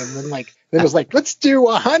 20. And then it was like, let's do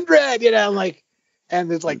 100, and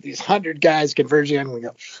there's like these 100 guys converging, and we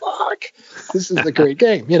go, fuck, this is a great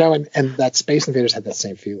game, and that Space Invaders had that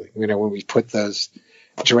same feeling, when we put those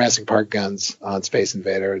Jurassic Park guns on Space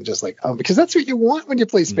Invader, and just like, because that's what you want when you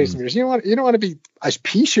play Space Invaders. You don't want to be a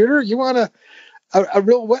pea shooter. You want a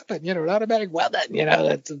real weapon, an automatic weapon,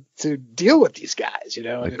 to deal with these guys, And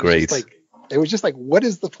Agreed. it was just like, what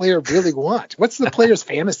does the player really want? What's the player's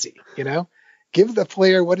fantasy? Give the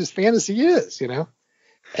player what his fantasy is,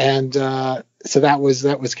 And so that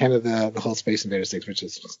was kind of the whole Space Invaders thing, which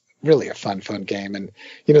is really a fun game. And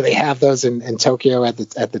they have those in Tokyo at the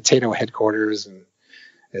Taito headquarters, and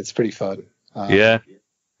it's pretty fun. Yeah.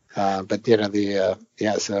 But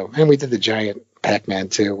so, and we did the giant Pac-Man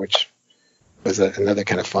too, which was another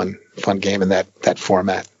kind of fun game in that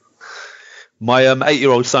format. My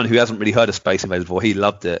 8-year-old son, who hasn't really heard of Space Invaders before, he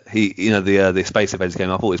loved it. The Space Invaders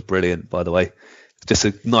game, I thought it was brilliant, by the way. Just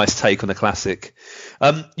a nice take on the classic.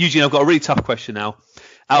 Eugene, I've got a really tough question now.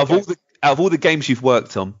 Out of all the games you've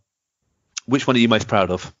worked on, which one are you most proud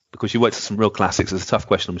of? Because you worked on some real classics. It's a tough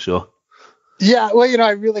question, I'm sure. Yeah, well,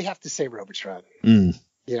 I really have to say Robotron. I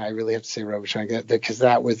really have to say Robotron, because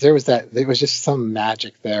there was just some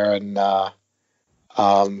magic there, and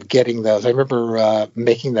getting those. I remember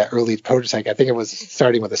making that early prototype. I think it was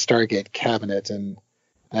starting with a Stargate cabinet, and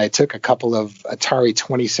I took a couple of Atari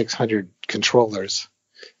 2600 controllers,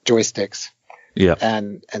 joysticks,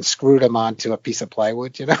 and screwed them onto a piece of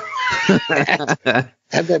plywood, and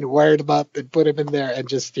then wired them up and put them in there, and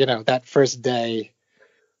just that first day.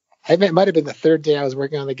 It might have been the third day I was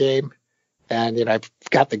working on the game, and I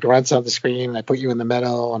got the grunts on the screen, and I put you in the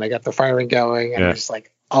middle, and I got the firing going, and I'm just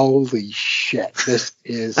like, holy shit, this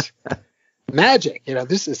is magic,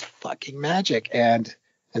 this is fucking magic. And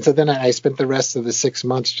so then I spent the rest of the 6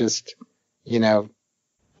 months just,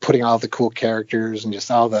 putting all the cool characters and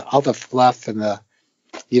just all the fluff and the,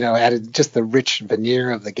 added just the rich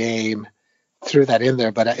veneer of the game. Threw that in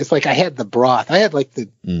there, but it's like I had the broth. I had like the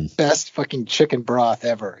best fucking chicken broth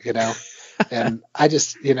ever, and I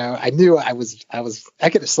just, I knew I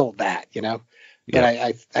could have sold that, but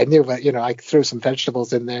I knew, but I threw some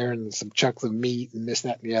vegetables in there and some chunks of meat and this,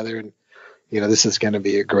 that, and the other, and this is going to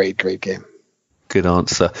be a great game. Good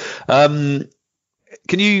answer. Can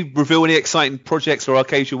you reveal any exciting projects or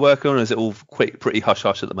arcades you're working on, or is it all pretty hush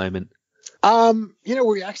hush at the moment? We're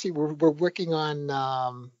working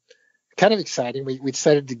on. Kind of exciting. We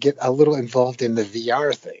decided to get a little involved in the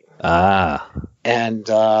VR thing. And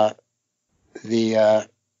I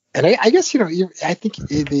guess I think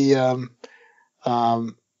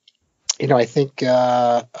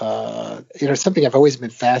something I've always been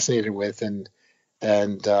fascinated with, and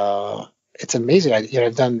it's amazing.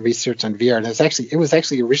 I've done research on VR, and it was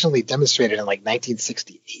actually originally demonstrated in like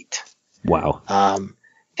 1968. Wow.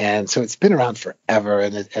 And so it's been around forever,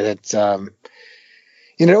 and it's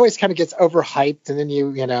it always kind of gets overhyped, and then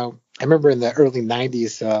I remember in the early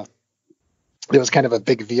 90s there was kind of a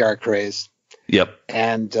big VR craze. Yep.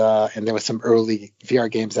 And there was some early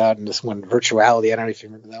VR games out, and this one, Virtuality. I don't know if you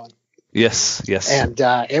remember that one. Yes. And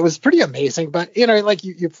it was pretty amazing, but like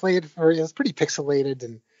you play it for, it was pretty pixelated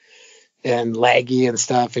and laggy and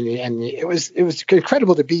stuff, and it was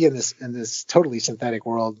incredible to be in this totally synthetic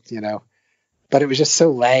world, But it was just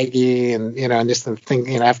so laggy, and and just the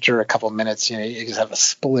thing, after a couple of minutes, you just have a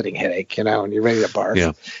splitting headache, and you're ready to barf.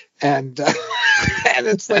 Yeah. And and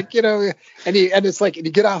it's like, and it's like, and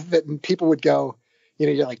you get off of it, and people would go,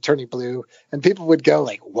 you're like turning blue, and people would go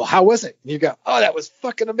like, well, how was it? And you go, oh, that was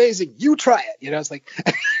fucking amazing. You try it. It's like,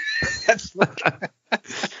 that's like,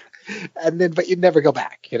 and then, but you'd never go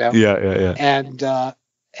back, Yeah.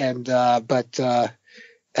 But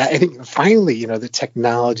I think finally, the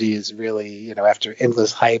technology is really, after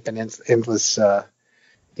endless hype and endless,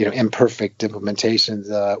 imperfect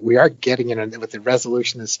implementations, we are getting, with the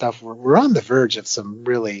resolution and stuff, we're on the verge of some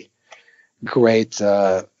really great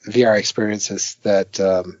VR experiences that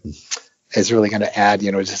is really going to add,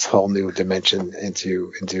 this whole new dimension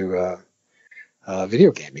into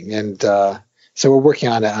video gaming. And so we're working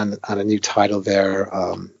on a new title there.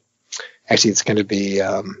 Actually, it's going to be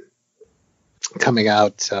coming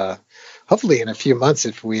out hopefully in a few months,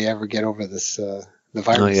 if we ever get over this the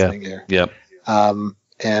virus thing here. Yeah. And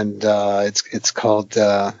it's called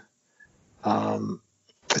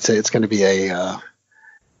it's going to be a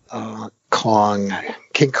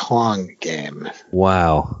King Kong game.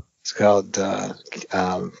 Wow. It's called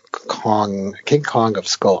King Kong of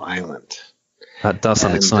Skull Island. That does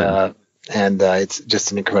sound exciting. And it's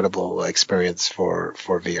just an incredible experience for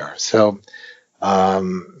VR. So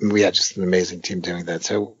we had just an amazing team doing that.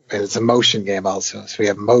 So, and it's a motion game also. So we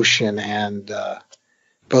have motion and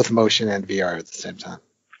both motion and VR at the same time.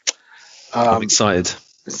 I'm excited.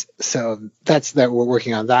 So that's that. We're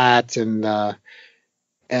working on that, and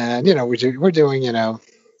we're doing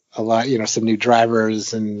a lot, some new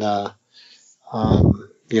drivers, and I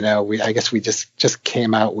guess we just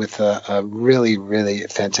came out with a really, really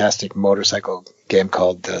fantastic motorcycle game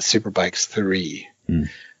called Superbikes 3,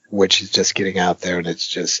 which is just getting out there, and it's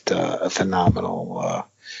just a phenomenal,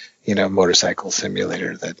 motorcycle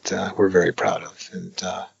simulator that we're very proud of. And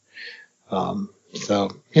and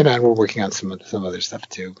we're working on some other stuff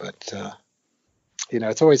too. But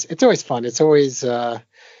it's always fun. It's always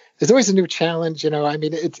there's always a new challenge. I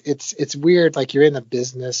mean, it's weird. Like, you're in a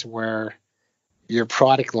business where your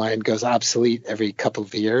product line goes obsolete every couple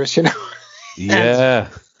of years, Yeah.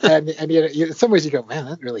 and in some ways you go, man,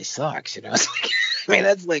 that really sucks, It's like, I mean,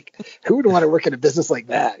 that's like, who would want to work in a business like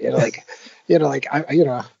that? I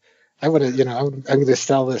would have, I'm going to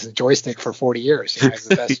sell this joystick for 40 years. It's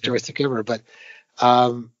the best joystick ever. But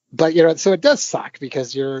so it does suck,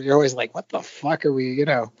 because you're always like, what the fuck are we,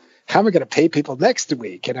 how am I going to pay people next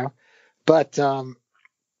week, But the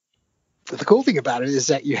cool thing about it is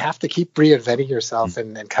that you have to keep reinventing yourself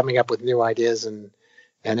and coming up with new ideas, and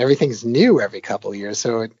everything's new every couple of years.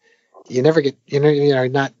 So you never get,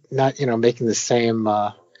 not making the same,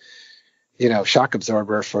 shock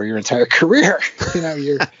absorber for your entire career.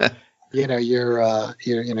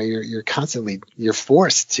 You're constantly, you're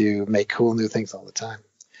forced to make cool new things all the time.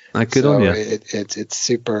 Good on you. It's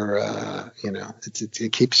super,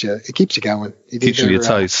 it keeps you going. Keeps you on your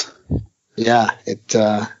toes. Yeah.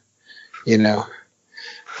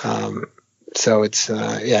 So it's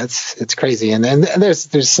crazy. And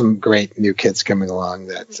there's some great new kids coming along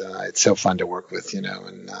that, it's so fun to work with,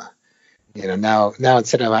 and, now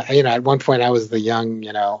instead of, at one point I was the young,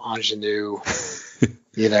 ingenue,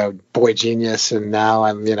 boy genius, and now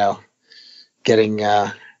I'm, getting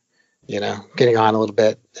on a little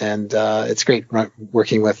bit, and it's great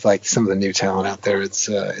working with like some of the new talent out there. It's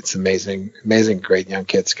amazing, great young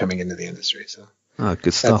kids coming into the industry. So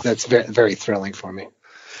good stuff. That's very, very thrilling for me.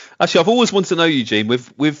 Actually, I've always wanted to know, Eugene,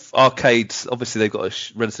 with arcades, obviously they've got a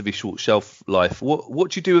relatively short shelf life.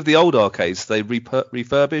 What do you do with the old arcades? Are they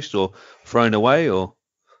refurbished or thrown away, or?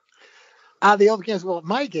 The old games, well,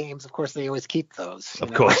 my games, of course, they always keep those.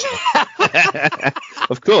 Of course.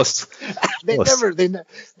 Of course. They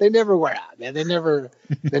never wear out, man. They never,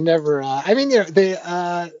 I mean, they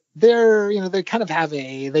kind of have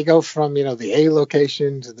they go from, the A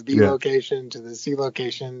location to the B location to the C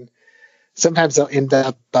location. Sometimes they'll end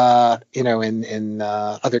up, in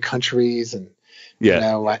other countries, and,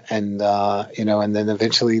 and then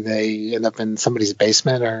eventually they end up in somebody's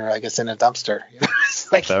basement, or I guess in a dumpster. It's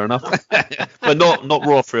like, fair enough. But not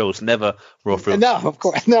raw thrills, never raw thrills. No, of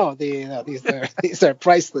course, no. These are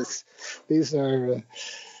priceless. These are,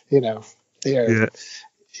 they are,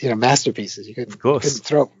 masterpieces. You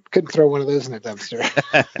couldn't throw one of those in a dumpster.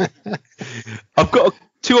 I've got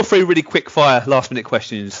two or three really quick fire last minute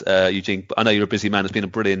questions, Eugene. But I know you're a busy man. It's been a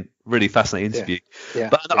brilliant, really fascinating interview.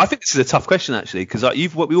 I think this is a tough question, actually, because we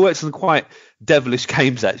worked on some quite devilish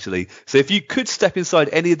games, actually. So if you could step inside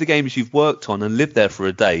any of the games you've worked on and live there for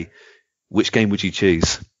a day, which game would you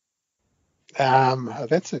choose?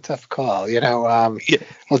 That's a tough call. Well,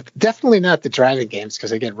 definitely not the driving games,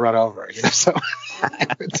 because I get run over. So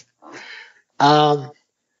I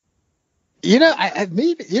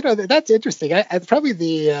maybe, that's interesting. I probably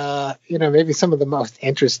maybe some of the most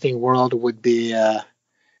interesting world would be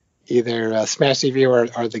either Smash TV or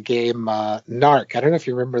the game Narc. I don't know if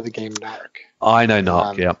you remember the game Narc. I know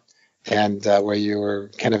Narc, yeah. And where you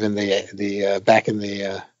were kind of in the back in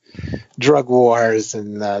the drug wars,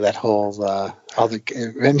 and that whole all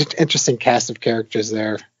the interesting cast of characters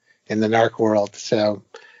there in the Narc world. So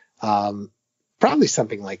probably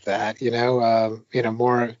something like that.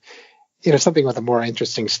 More. Something with a more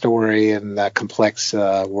interesting story and complex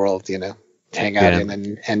world, to hang out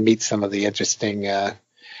in and meet some of the interesting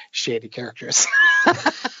shady characters.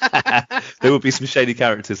 There will be some shady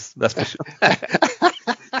characters, that's for sure.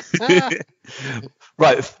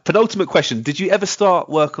 Right, penultimate question. Did you ever start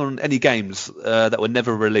work on any games that were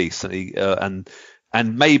never released? And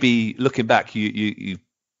maybe looking back, you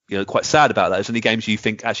quite sad about that. Is there any games you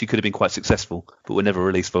think actually could have been quite successful but were never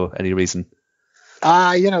released for any reason?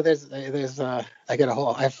 There's I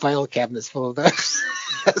have file cabinets full of those.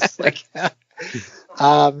 It's like,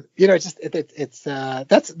 it's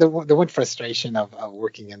that's the one frustration of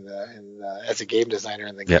working in as a game designer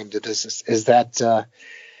in the game business, is that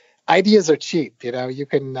ideas are cheap. You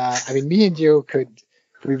can, me and you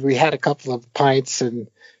we had a couple of pints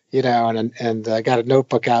and got a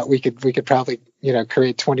notebook out. We could probably,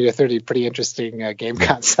 create 20 or 30 pretty interesting game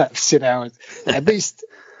concepts, at least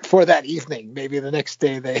for that evening. Maybe the next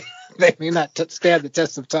day they may not stand the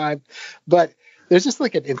test of time, but there's just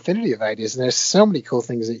like an infinity of ideas, and there's so many cool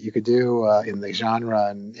things that you could do in the genre,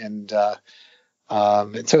 and so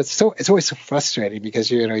it's always so frustrating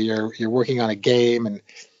because you're working on a game, and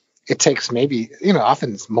it takes maybe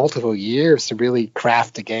often it's multiple years to really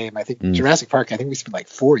craft a game. I think Jurassic Park, I think we spent like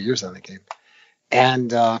 4 years on the game,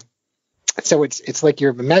 and so it's like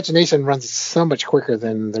your imagination runs so much quicker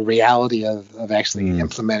than the reality of actually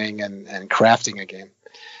implementing and crafting a game.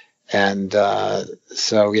 And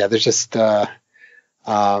so yeah, there's just a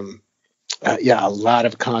lot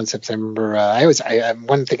of concepts. I remember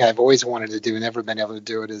one thing I've always wanted to do and never been able to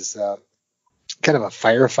do it is kind of a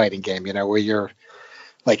firefighting game, where you're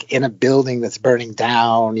like in a building that's burning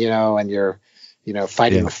down, and you're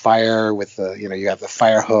fighting the fire with you have the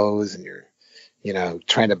fire hose, and you're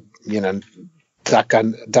trying to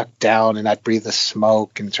duck down and not breathe the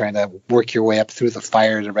smoke, and trying to work your way up through the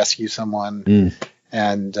fire to rescue someone.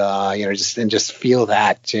 And just feel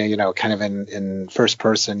that kind of in first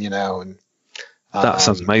person, and that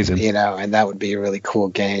sounds amazing. And that would be a really cool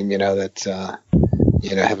game, that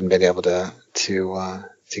haven't been able to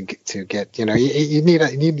get. You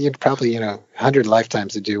need probably 100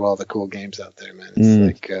 lifetimes to do all the cool games out there, man.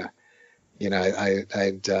 It's like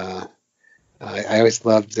I always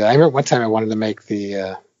loved. I remember one time I wanted to make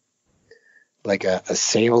the like a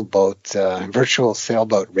sailboat, virtual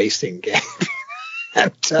sailboat racing game.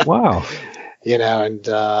 And, wow. And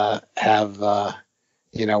have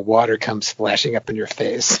water come splashing up in your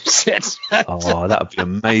face. Oh, that would be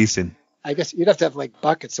amazing. I guess you'd have to have like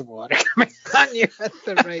buckets of water coming on you at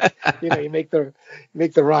the right. You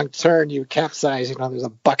make the wrong turn, you capsize. There's a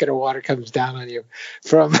bucket of water comes down on you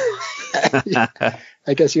from.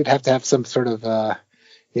 I guess you'd have to have some sort of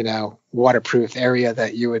waterproof area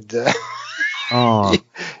that you would. Kind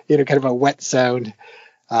of a wet zone.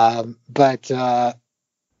 But I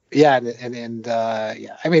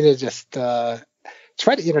mean, it just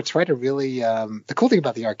try to really the cool thing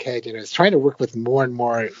about the arcade, is trying to work with more and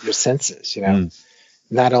more your senses,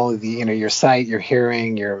 not only the your sight, your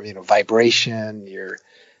hearing, your vibration, your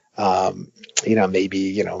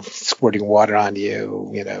maybe squirting water on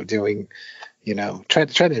you, doing try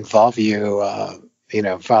to involve you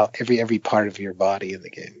every part of your body in the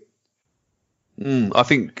game. I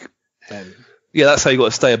think. Yeah, that's how you got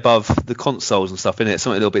to stay above the consoles and stuff, innit?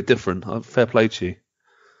 Something a little bit different. Fair play to you.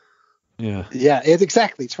 Yeah. Yeah, it's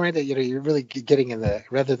exactly. Trying to, you're really getting in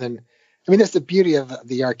rather than, I mean, that's the beauty of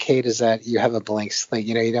the arcade is that you have a blank slate.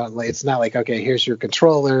 You don't, it's not like, okay, here's your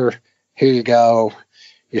controller, here you go,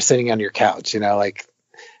 you're sitting on your couch. Like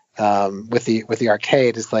with the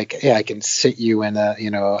arcade, it's like, yeah, I can sit you in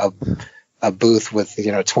a booth with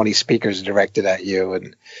 20 speakers directed at you,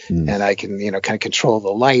 and I can kind of control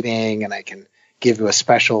the lighting, and I can give you a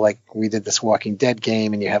special, like we did this Walking Dead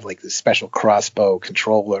game, and you have like this special crossbow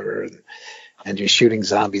controller, and you're shooting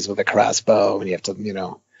zombies with a crossbow, and you have to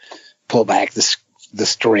pull back the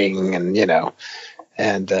string and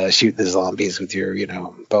shoot the zombies with your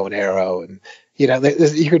bow and arrow, and you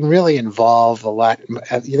can really involve a lot,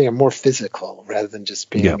 more physical rather than just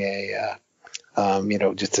being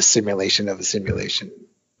just a simulation of a simulation.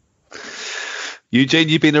 Eugene,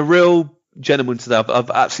 you've been a real gentleman today. I've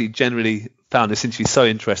absolutely generally found this interview so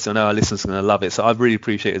interesting. I know our listeners are going to love it, so I really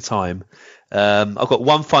appreciate your time. I've got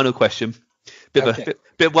one final question, bit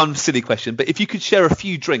of one silly question, but if you could share a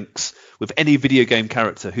few drinks with any video game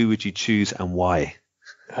character, who would you choose and why?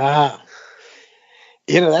 That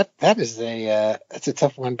is that's a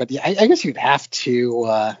tough one, but I guess you'd have to.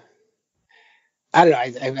 I don't know.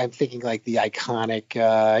 I'm thinking like the iconic.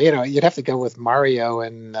 You'd have to go with Mario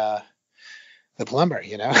and the plumber.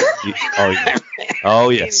 Oh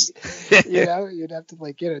yes. You'd have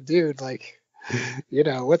to dude,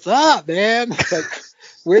 what's up, man? Like,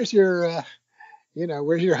 where's your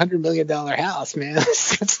 $100 million house, man?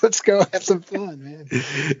 Let's go have some fun, man.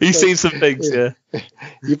 He's seen some things, yeah.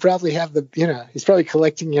 You probably have he's probably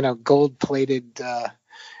collecting, gold-plated,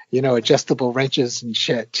 adjustable wrenches and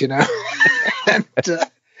shit, and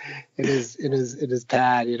in his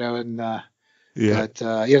pad, But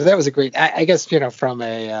that was a great. I guess from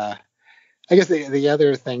a. I guess the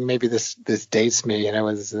other thing, maybe this dates me,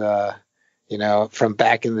 was from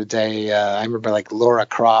back in the day. I remember like Laura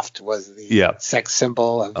Croft was the sex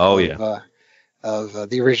symbol of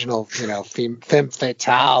the original femme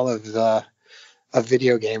fatale of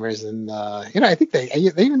video gamers, and I think they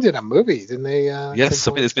even did a movie, didn't they? Yes,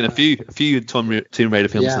 I think there's been a few Tomb Raider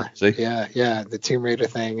films. Yeah, the Tomb Raider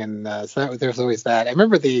thing, and so there's always that. I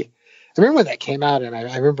remember when that came out, and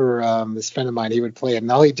I remember this friend of mine, he would play it,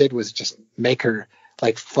 and all he did was just make her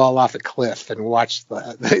like fall off a cliff and watch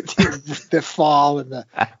the fall and the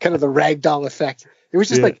kind of the ragdoll effect. It was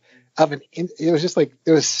just like it was just like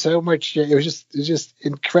there was so much. It was just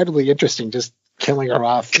incredibly interesting. Just killing her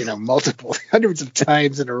off, multiple hundreds of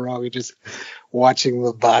times in a row. Just watching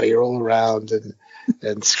the body roll around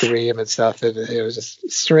and scream and stuff. And it was just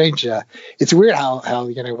strange. It's weird how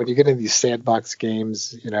when you get into these sandbox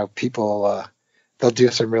games, people they'll do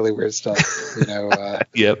some really weird stuff.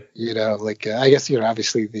 Yep. Like I guess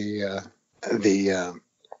obviously the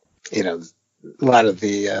a lot of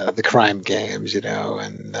the crime games,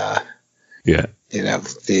 and yeah,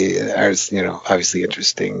 ours, obviously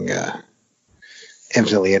interesting,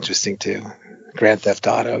 infinitely interesting too. Grand Theft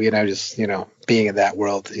Auto, just being in that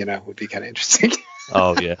world, would be kind of interesting.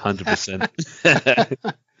 Oh yeah, 100%.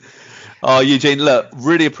 Oh, Eugene, look,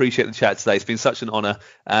 really appreciate the chat today. It's been such an honor.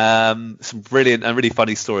 Some brilliant and really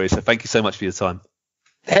funny stories. So thank you so much for your time.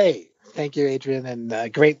 Hey, thank you, Adrian,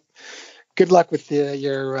 and good luck with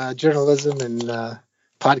your journalism and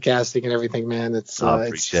podcasting and everything, man. It's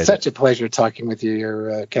such a pleasure talking with you.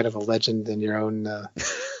 You're kind of a legend in your own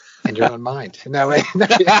in your own mind. No,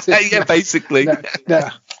 yeah, basically.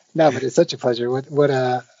 No, but it's such a pleasure. What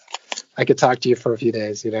I could talk to you for a few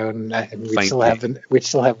days, and we'd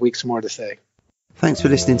still have weeks more to say. Thanks for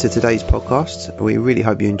listening to today's podcast. We really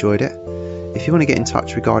hope you enjoyed it. If you want to get in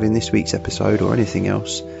touch regarding this week's episode or anything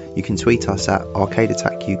else, you can tweet us at Arcade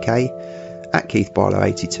Attack UK, at Keith Barlow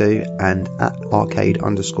 82, and at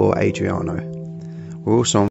Arcade_Adriano. We're also on